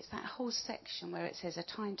 it's that whole section where it says a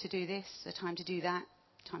time to do this, a time to do that,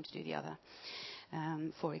 a time to do the other.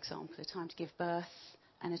 For example, a time to give birth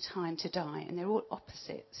and a time to die, and they're all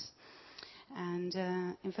opposites. And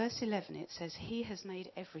in verse 11 it says, he has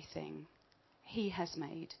made everything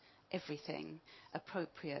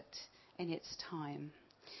appropriate in its time.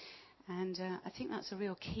 And I think that's a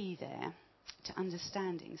real key there to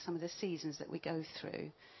understanding some of the seasons that we go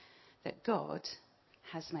through, that God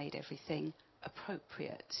has made everything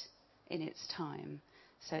appropriate in its time.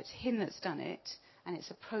 So it's him that's done it, and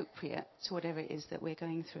it's appropriate to whatever it is that we're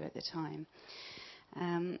going through at the time.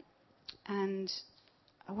 And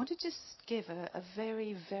I want to just give a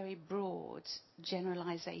very, very broad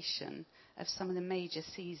generalization of some of the major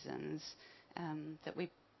seasons that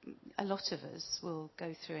a lot of us will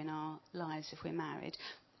go through in our lives if we're married.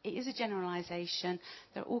 It is a generalization.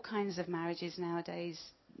 There are all kinds of marriages nowadays,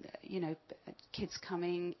 kids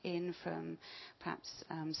coming in from perhaps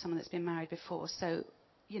someone that's been married before. So,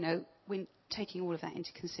 we're taking all of that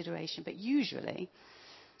into consideration. But usually,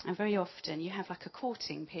 and very often, you have like a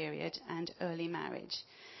courting period and early marriage.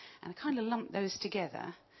 And I kind of lump those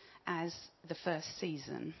together as the first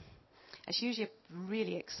season. It's usually a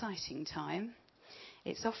really exciting time.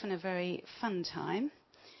 It's often a very fun time.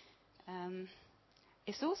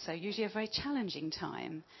 It's also usually a very challenging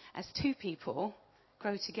time as 2 people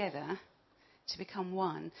grow together to become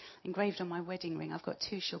one. Engraved on my wedding ring, I've got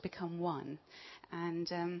 2 shall become one. And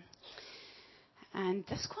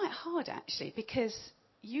that's quite hard, actually, because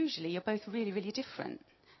usually you're both really, really different.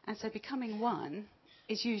 And so becoming one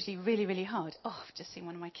is usually really, really hard. Oh, I've just seen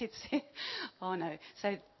one of my kids here. Oh, no.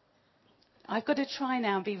 So I've got to try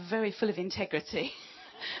now and be very full of integrity.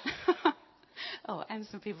 Oh, and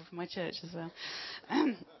some people from my church as well.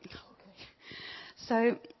 Okay.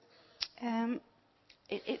 So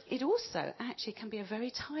it also actually can be a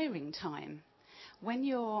very tiring time when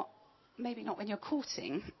you're, maybe not when you're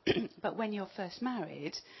courting, but when you're first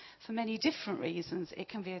married. For many different reasons, it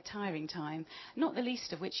can be a tiring time, not the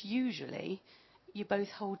least of which usually you both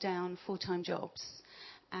hold down full-time jobs.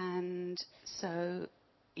 And so,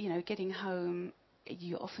 getting home,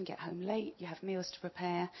 you often get home late, you have meals to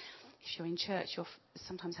prepare. If you're in church, you'll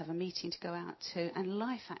sometimes have a meeting to go out to, and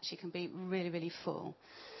life actually can be really, really full.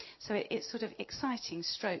 So it's sort of exciting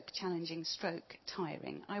stroke, challenging stroke,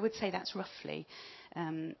 tiring. I would say that's roughly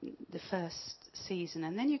the first season.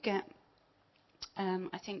 And then you get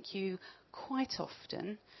I think you quite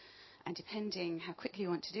often, and depending how quickly you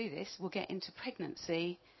want to do this, will get into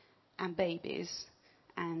pregnancy and babies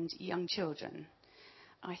and young children.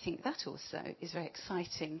 I think that also is very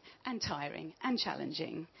exciting and tiring and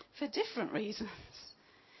challenging for different reasons.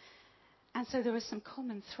 And so there are some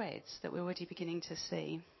common threads that we're already beginning to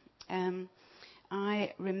see.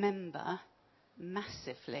 I remember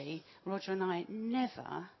massively Roger and I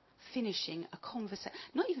never finishing a conversation,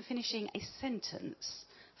 not even finishing a sentence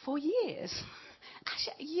for years.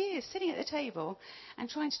 Actually, years sitting at the table and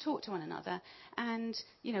trying to talk to one another. And,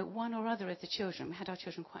 one or other of the children, we had our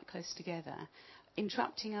children quite close together,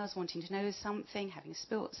 interrupting us, wanting to know something, having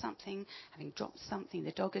spilt something, having dropped something,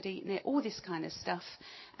 the dog had eaten it, all this kind of stuff.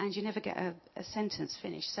 And you never get a sentence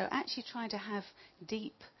finished. So actually trying to have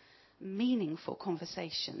deep, meaningful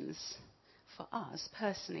conversations for us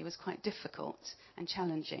personally was quite difficult and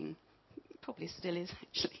challenging. Probably still is,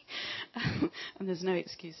 actually. And there's no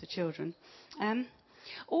excuse for children.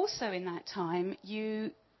 Also in that time,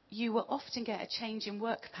 you will often get a change in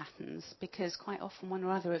work patterns, because quite often one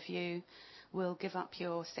or other of you will give up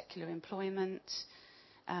your secular employment,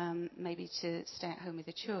 maybe to stay at home with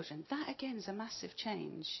the children. That, again, is a massive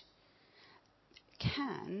change.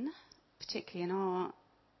 Can, particularly in our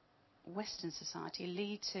Western society,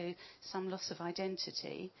 lead to some loss of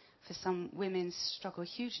identity. For some women, struggle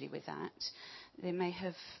hugely with that. They may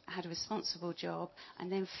have had a responsible job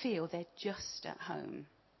and then feel they're just at home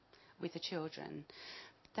with the children.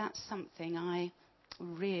 That's something I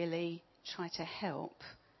really try to help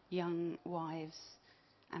young wives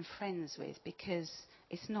and friends with, because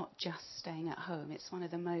it's not just staying at home. It's one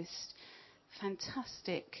of the most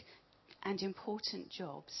fantastic and important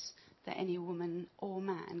jobs that any woman or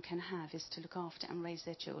man can have, is to look after and raise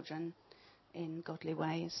their children in godly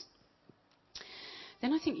ways.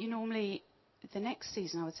 Then I think normally, the next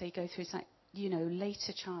season I would say you go through is like,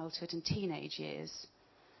 later childhood and teenage years.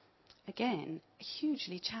 Again,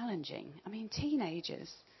 hugely challenging. I mean,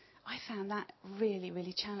 teenagers, I found that really,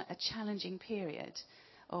 really a challenging period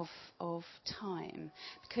of time,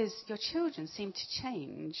 because your children seem to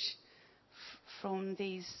change from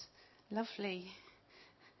these lovely,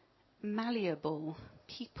 malleable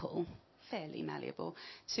people, fairly malleable,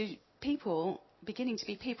 to people beginning to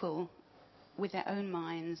be people with their own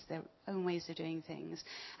minds, their own ways of doing things.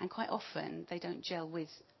 And quite often they don't gel with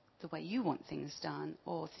the way you want things done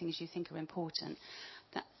or things you think are important.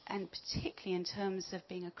 And particularly in terms of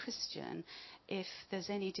being a Christian, if there's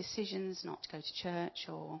any decisions not to go to church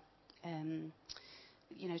or,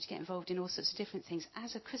 to get involved in all sorts of different things,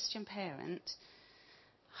 as a Christian parent,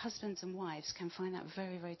 husbands and wives can find that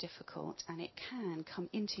very, very difficult, and it can come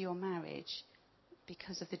into your marriage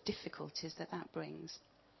because of the difficulties that brings.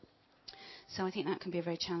 So I think that can be a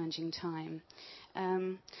very challenging time.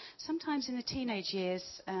 Sometimes in the teenage years,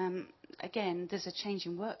 again, there's a change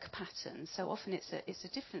in work pattern. So often it's a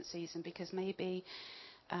different season, because maybe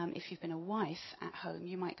if you've been a wife at home,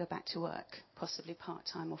 you might go back to work, possibly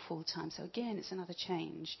part-time or full-time. So again, it's another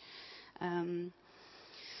change.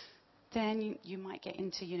 Then you might get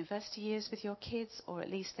into university years with your kids, or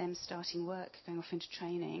at least them starting work, going off into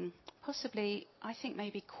training. Possibly, I think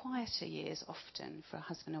maybe quieter years often for a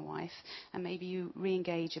husband and wife, and maybe you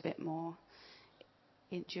re-engage a bit more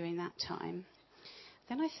during that time.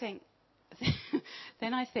 Then I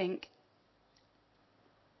think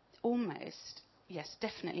almost, yes,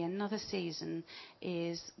 definitely another season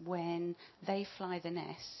is when they fly the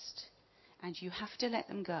nest and you have to let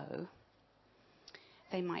them go.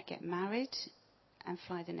 They might get married and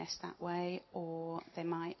fly the nest that way, or they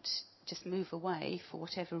might just move away for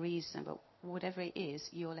whatever reason, but whatever it is,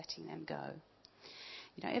 you're letting them go.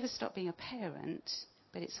 You don't ever stop being a parent,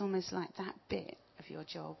 but it's almost like that bit of your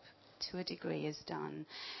job, to a degree, is done.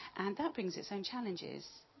 And that brings its own challenges.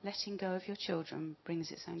 Letting go of your children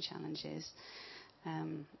brings its own challenges.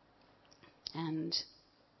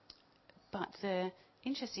 But the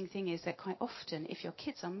interesting thing is that quite often, if your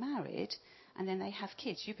kids are married and then they have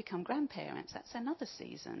kids, you become grandparents. That's another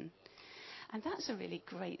season. And that's a really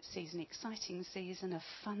great season, exciting season, a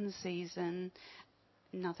fun season,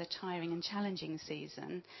 another tiring and challenging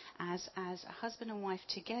season. As a husband and wife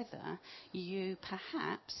together, you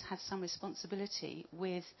perhaps have some responsibility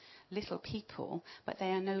with little people, but they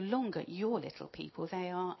are no longer your little people. They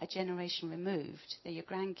are a generation removed. They're your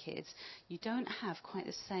grandkids. You don't have quite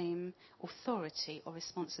the same authority or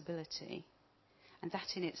responsibility. And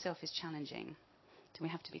that in itself is challenging. So we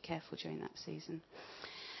have to be careful during that season.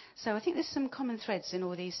 So I think there's some common threads in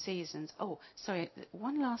all these seasons. Oh, sorry,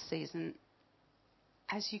 one last season.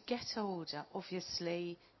 As you get older,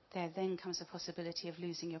 obviously, there then comes a possibility of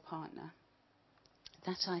losing your partner.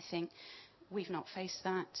 That, I think, we've not faced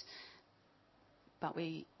that, but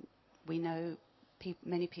we know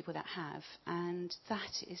many people that have, and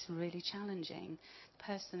that is really challenging. The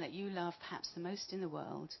person that you love perhaps the most in the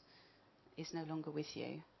world is no longer with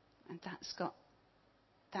you, and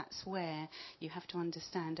that's where you have to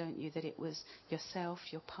understand, don't you, that it was yourself,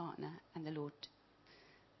 your partner, and the Lord.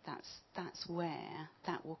 That's where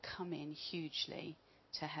that will come in hugely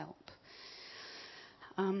to help.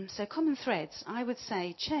 So common threads. I would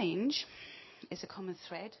say change is a common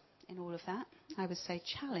thread in all of that. I would say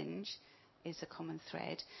challenge is a common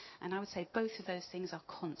thread. And I would say both of those things are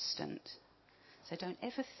constant. So don't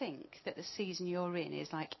ever think that the season you're in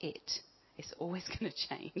is like it. It's always going to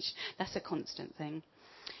change. That's a constant thing.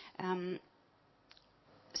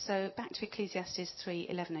 So back to Ecclesiastes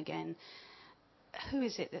 3:11 again. Who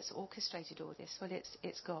is it that's orchestrated all this? Well,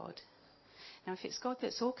 it's God. Now, if it's God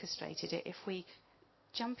that's orchestrated it, if we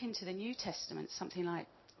jump into the New Testament, something like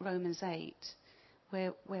Romans 8,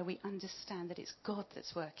 where we understand that it's God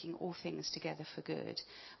that's working all things together for good,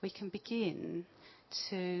 we can begin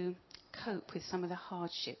to cope with some of the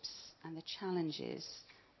hardships and the challenges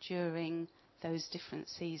during those different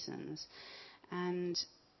seasons. And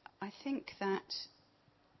I think that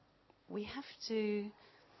we have to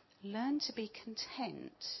learn to be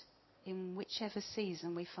content in whichever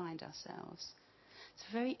season we find ourselves.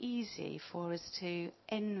 It's very easy for us to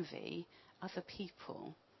envy other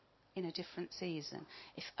people in a different season.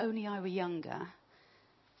 If only I were younger,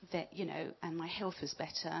 that, and my health was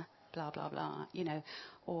better, blah, blah, blah,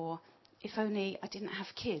 or if only I didn't have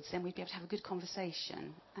kids, then we'd be able to have a good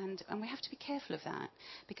conversation. And we have to be careful of that,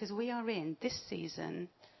 because we are in this season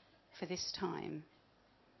for this time,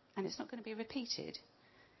 and it's not going to be repeated.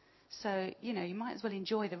 So, you might as well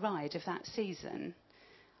enjoy the ride of that season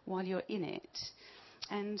while you're in it.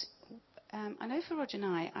 And I know for Roger and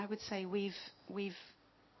I would say we've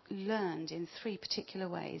learned in 3 particular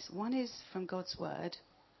ways. One is from God's Word,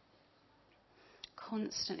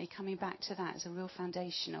 constantly coming back to that as a real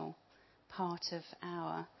foundational part of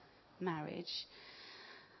our marriage.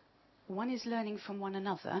 One is learning from one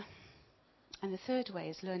another, and the third way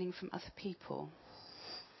is learning from other people.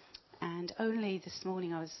 And only this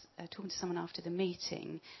morning I was talking to someone after the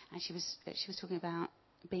meeting, and she was talking about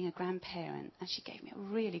being a grandparent, and she gave me a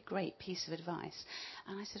really great piece of advice.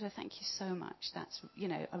 And I said, "Oh, thank you so much. That's,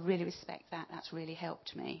 I really respect that. That's really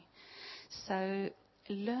helped me." So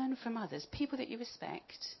learn from others, people that you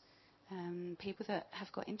respect, people that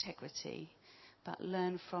have got integrity, but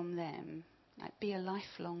learn from them. Like, be a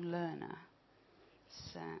lifelong learner.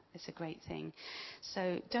 It's a great thing.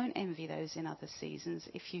 So don't envy those in other seasons.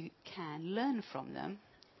 If you can, learn from them,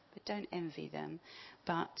 but don't envy them.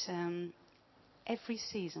 But every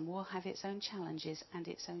season will have its own challenges and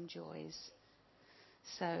its own joys.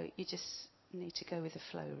 So you just need to go with the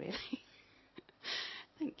flow, really.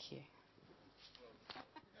 Thank you.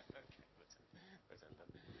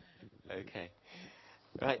 Okay.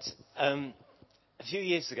 Right. A few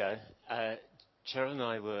years ago, Cheryl and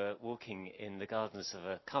I were walking in the gardens of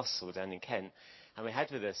a castle down in Kent, and we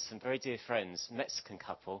had with us some very dear friends, Mexican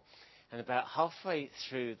couple, and about halfway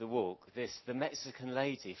through the walk, the Mexican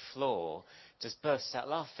lady, Flor, just burst out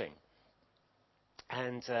laughing.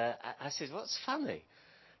 And I said, "What's funny?"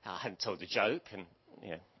 I hadn't told a joke, and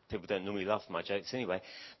people don't normally laugh at my jokes anyway.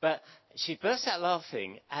 But she burst out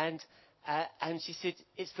laughing, and she said,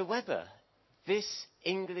 "It's the weather, this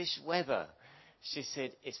English weather." She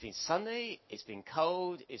said, "It's been sunny, it's been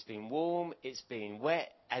cold, it's been warm, it's been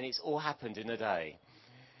wet, and it's all happened in a day."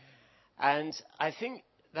 And I think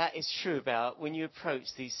that is true about when you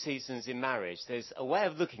approach these seasons in marriage. There's a way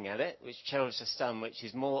of looking at it, which Cheryl's just done, which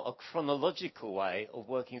is more a chronological way of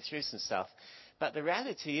working through some stuff. But the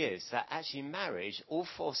reality is that actually in marriage, all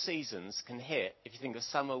 4 seasons can hit. If you think of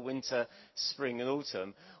summer, winter, spring and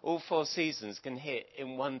autumn, all 4 seasons can hit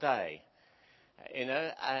in one day. And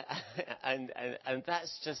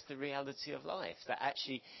that's just the reality of life, that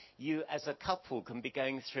actually you as a couple can be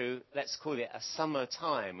going through, let's call it a summer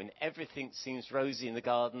time, when everything seems rosy in the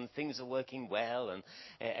garden, things are working well, and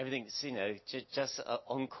everything's, just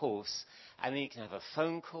on course. And then you can have a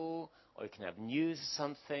phone call, or you can have news of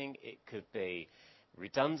something. It could be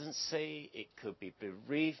redundancy, it could be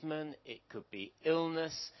bereavement, it could be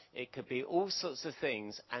illness, it could be all sorts of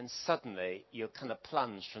things, and suddenly you're kind of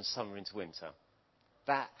plunged from summer into winter.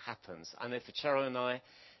 That happens. I know for Cheryl and I,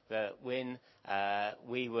 that when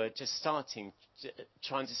we were just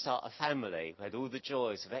trying to start a family, we had all the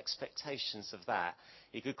joys of expectations of that.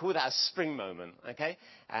 You could call that a spring moment, okay?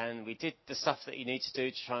 And we did the stuff that you need to do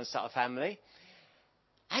to try and start a family.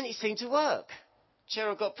 And it seemed to work.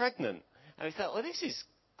 Cheryl got pregnant. And we thought, well, this is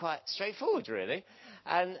quite straightforward, really.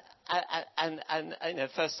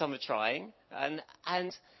 first time of trying, and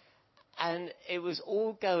it was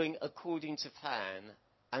all going according to plan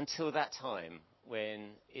until that time when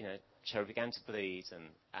Cheryl began to bleed,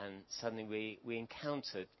 and suddenly we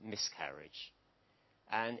encountered miscarriage.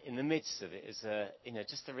 And in the midst of it is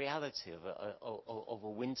just the reality of a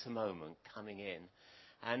winter moment coming in.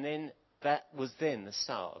 And then that was then the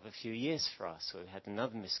start of a few years for us, where we had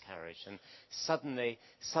another miscarriage. And suddenly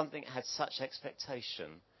something that had such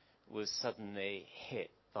expectation was suddenly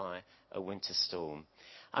hit by a winter storm.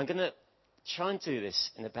 I'm going to try and do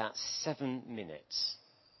this in about 7 minutes.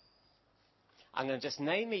 I'm going to just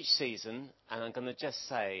name each season, and I'm going to just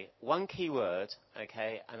say one key word,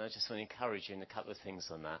 okay? And I just want to encourage you in a couple of things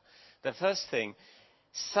on that. The first thing,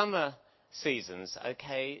 summer seasons,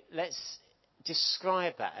 okay? Let's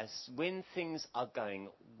describe that as when things are going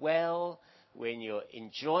well, when you're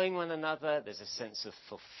enjoying one another, there's a sense of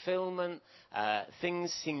fulfillment,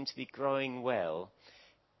 things seem to be growing well.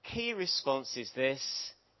 Key response is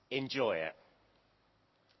this: enjoy it.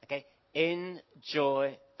 Okay?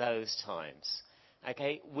 Enjoy those times.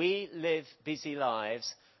 Okay? We live busy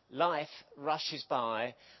lives. Life rushes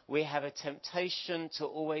by. We have a temptation to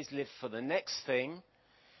always live for the next thing.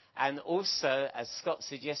 And also, as Scott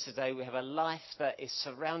said yesterday, we have a life that is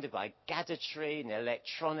surrounded by gadgetry and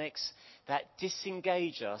electronics that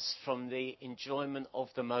disengage us from the enjoyment of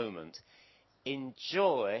the moment.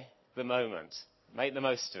 Enjoy the moment. Make the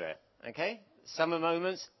most of it. Okay? Summer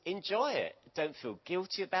moments, enjoy it. Don't feel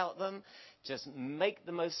guilty about them. Just make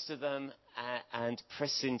the most of them and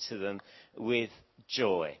press into them with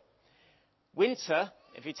joy. Winter,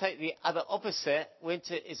 if you take the other opposite,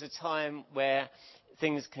 winter is a time where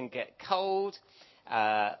things can get cold,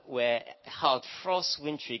 where hard frost,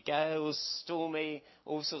 wintry gales, stormy,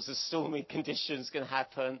 all sorts of stormy conditions can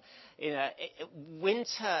happen.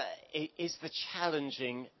 Winter is the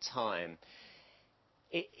challenging time.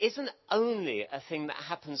 It isn't only a thing that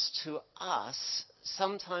happens to us.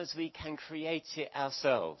 Sometimes we can create it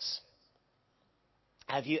ourselves.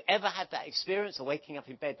 Have you ever had that experience of waking up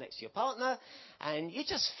in bed next to your partner and you're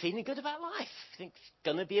just feeling good about life? You think it's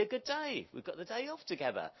going to be a good day. We've got the day off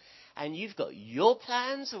together. And you've got your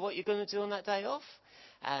plans of what you're going to do on that day off.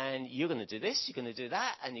 And you're going to do this, you're going to do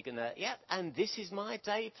that, and you're going to, and this is my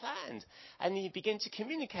day planned. And you begin to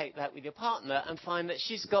communicate that with your partner and find that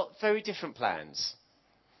she's got very different plans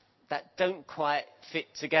that don't quite fit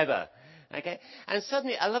together. Okay? And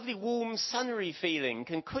suddenly a lovely warm, sunny feeling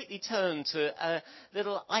can quickly turn to a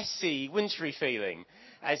little icy, wintry feeling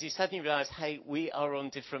as you suddenly realise, hey, we are on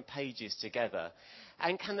different pages together.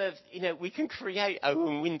 And we can create our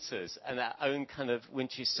own winters and our own kind of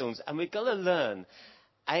wintry storms. And we've got to learn,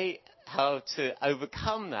 how to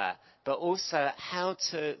overcome that, but also how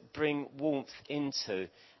to bring warmth into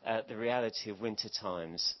the reality of winter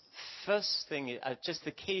times. First thing, just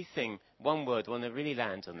the key thing, one word, I want to really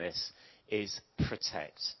land on this, is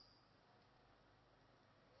protect.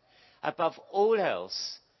 Above all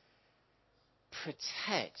else,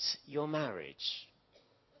 protect your marriage.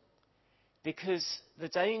 Because the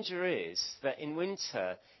danger is that in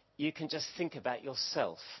winter, you can just think about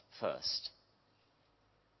yourself first.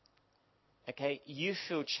 Okay, you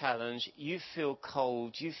feel challenged, you feel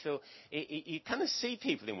cold, you kind of see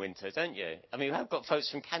people in winter, don't you? I mean, I've got folks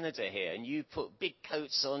from Canada here, and you put big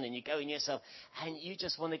coats on, and you go in yourself, and you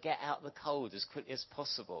just want to get out of the cold as quickly as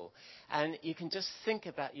possible. And you can just think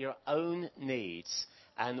about your own needs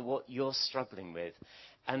and what you're struggling with.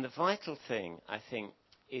 And the vital thing, I think,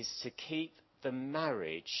 is to keep the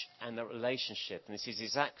marriage and the relationship, and this is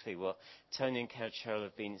exactly what Tony and Cheryl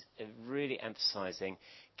have been really emphasising,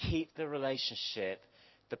 keep the relationship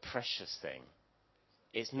the precious thing.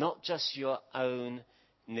 It's not just your own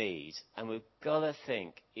need. And we've got to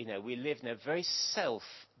think, we live in a very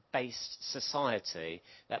self-based society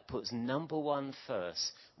that puts number one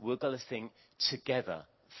first. We've got to think together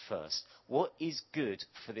first. What is good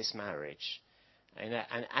for this marriage? And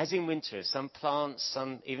as in winter, some plants,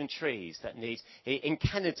 some even trees that need... In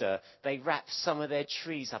Canada, they wrap some of their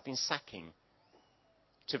trees up in sacking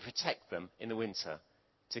to protect them in the winter,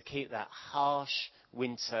 to keep that harsh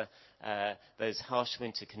winter, those harsh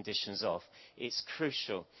winter conditions off. It's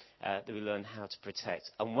crucial that we learn how to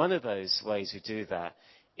protect. And one of those ways we do that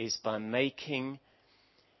is by making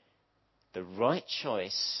the right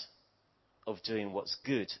choice of doing what's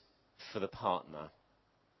good for the partner.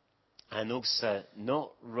 And also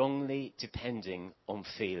not wrongly depending on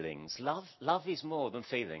feelings. Love is more than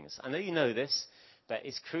feelings. I know you know this, but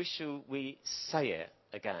it's crucial we say it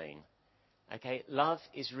again. Okay, love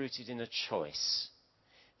is rooted in a choice.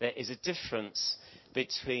 There is a difference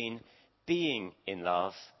between being in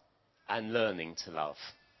love and learning to love.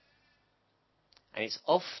 And it's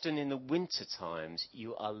often in the winter times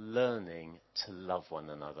you are learning to love one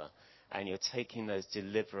another. And you're taking those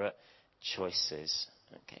deliberate choices.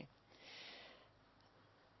 Okay.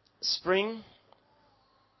 Spring.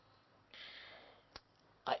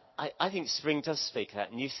 I think spring does speak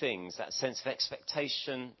about new things, that sense of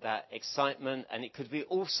expectation, that excitement, and it could be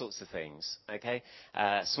all sorts of things, okay?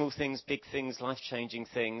 Small things, big things, life-changing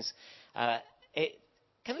things. Can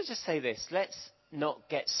I just say this? Let's not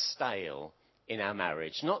get stale in our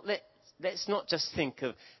marriage. Let's not just think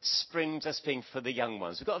of spring just being for the young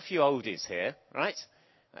ones. We've got a few oldies here, right?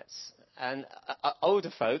 And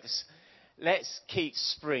older folks, let's keep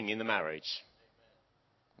spring in the marriage,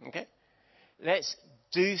 okay? Let's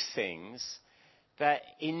do things that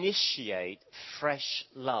initiate fresh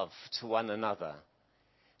love to one another.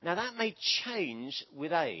 Now, that may change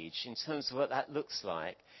with age in terms of what that looks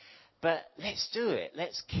like, but let's do it.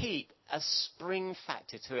 Let's keep a spring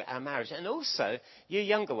factor to our marriage. And also, you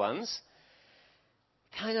younger ones,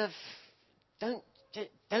 kind of don't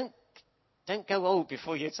go old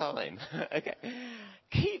before your time. Okay,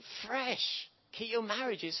 keep fresh. Keep your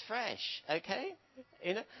marriages fresh, okay?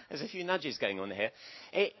 You know, there's a few nudges going on here.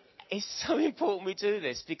 It's so important we do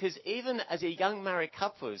this because even as a young married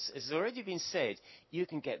couple, as has already been said, you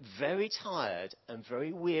can get very tired and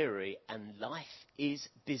very weary, and life is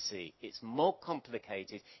busy. It's more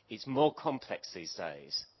complicated. It's more complex these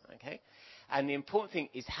days, okay? And the important thing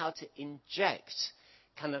is how to inject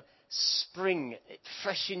kind of spring,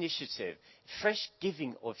 fresh initiative, fresh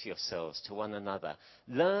giving of yourselves to one another.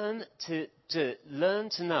 Learn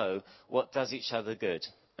to know what does each other good.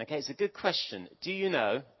 Okay, it's a good question. Do you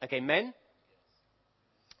know, okay, men,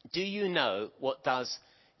 do you know what does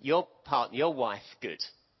your partner, your wife good?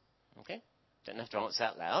 Okay, don't have to answer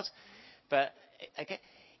out loud. But, okay,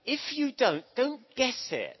 if you don't guess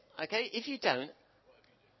it. Okay, if you don't,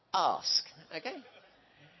 ask. Okay?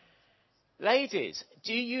 Ladies,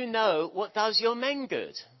 do you know what does your men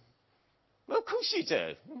good? Well, of course you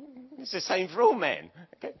do. It's the same for all men.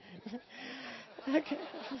 Okay. Okay.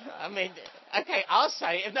 I mean, okay, I'll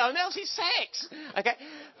say it if no one else is sex. Okay.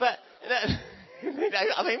 But,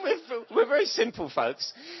 I mean, we're very simple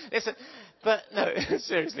folks. Listen, but no,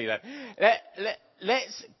 seriously though.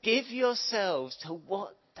 Let's give yourselves to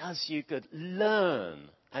what does you good. Learn,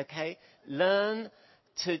 okay? Learn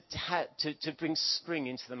to bring spring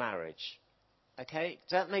into the marriage. Okay?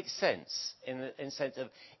 Does that make sense? In the sense of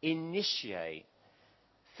initiate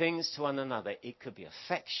things to one another. It could be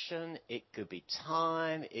affection, it could be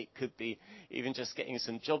time, it could be even just getting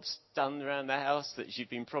some jobs done around the house that you've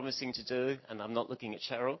been promising to do, and I'm not looking at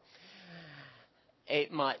Cheryl.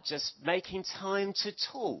 It might just making time to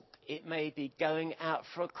talk. It may be going out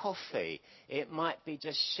for a coffee. It might be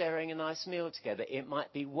just sharing a nice meal together. It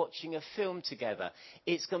might be watching a film together.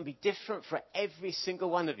 It's going to be different for every single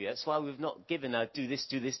one of you. That's why we've not given a do this,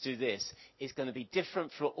 do this, do this. It's going to be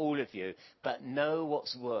different for all of you. But know what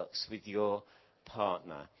works with your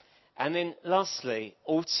partner. And then lastly,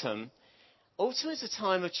 autumn. Autumn is a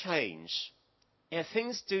time of change. You know,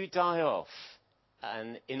 things do die off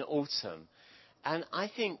in autumn. And I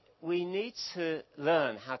think we need to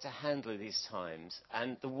learn how to handle these times.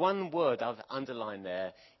 And the one word I've underlined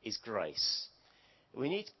there is grace. We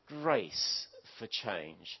need grace for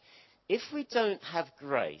change. If we don't have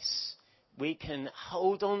grace, we can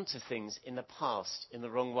hold on to things in the past in the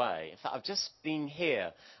wrong way. In fact, I've just been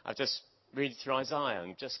here. I've just read through Isaiah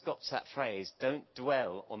and just got to that phrase, don't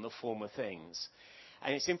dwell on the former things.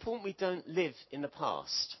 And it's important we don't live in the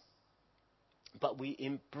past, but we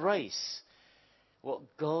embrace what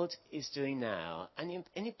God is doing now, and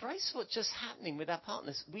embrace what's just happening with our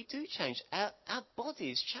partners. We do change. Our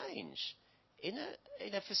bodies change. You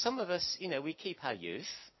know, for some of us, you know, we keep our youth.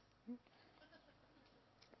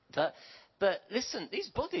 But listen, these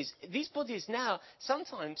bodies now,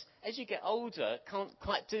 sometimes, as you get older, can't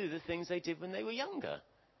quite do the things they did when they were younger.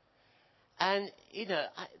 And, you know,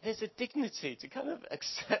 there's a dignity to kind of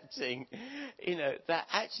accepting, you know, that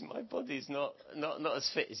actually my body's not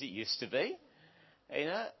as fit as it used to be. You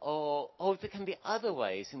know, or there can be other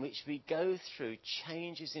ways in which we go through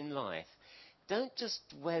changes in life. Don't just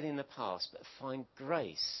dwell in the past, but find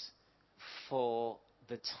grace for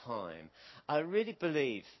the time. I really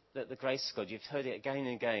believe that the grace of God, you've heard it again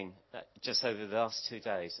and again, just over the last 2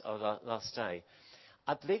 days, or last day.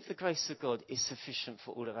 I believe the grace of God is sufficient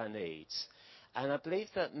for all of our needs. And I believe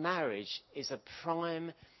that marriage is a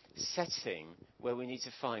prime setting where we need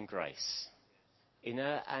to find grace. You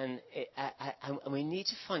know, and we need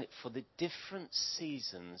to find it for the different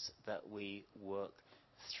seasons that we work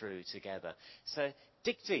through together. So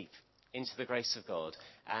dig deep into the grace of God.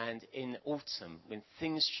 And in autumn, when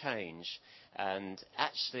things change, and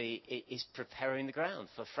actually it is preparing the ground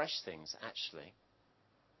for fresh things, actually.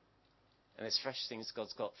 And there's fresh things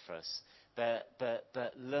God's got for us. But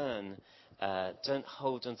learn, don't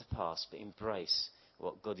hold on to the past, but embrace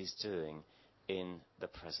what God is doing in the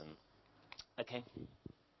present. Okay?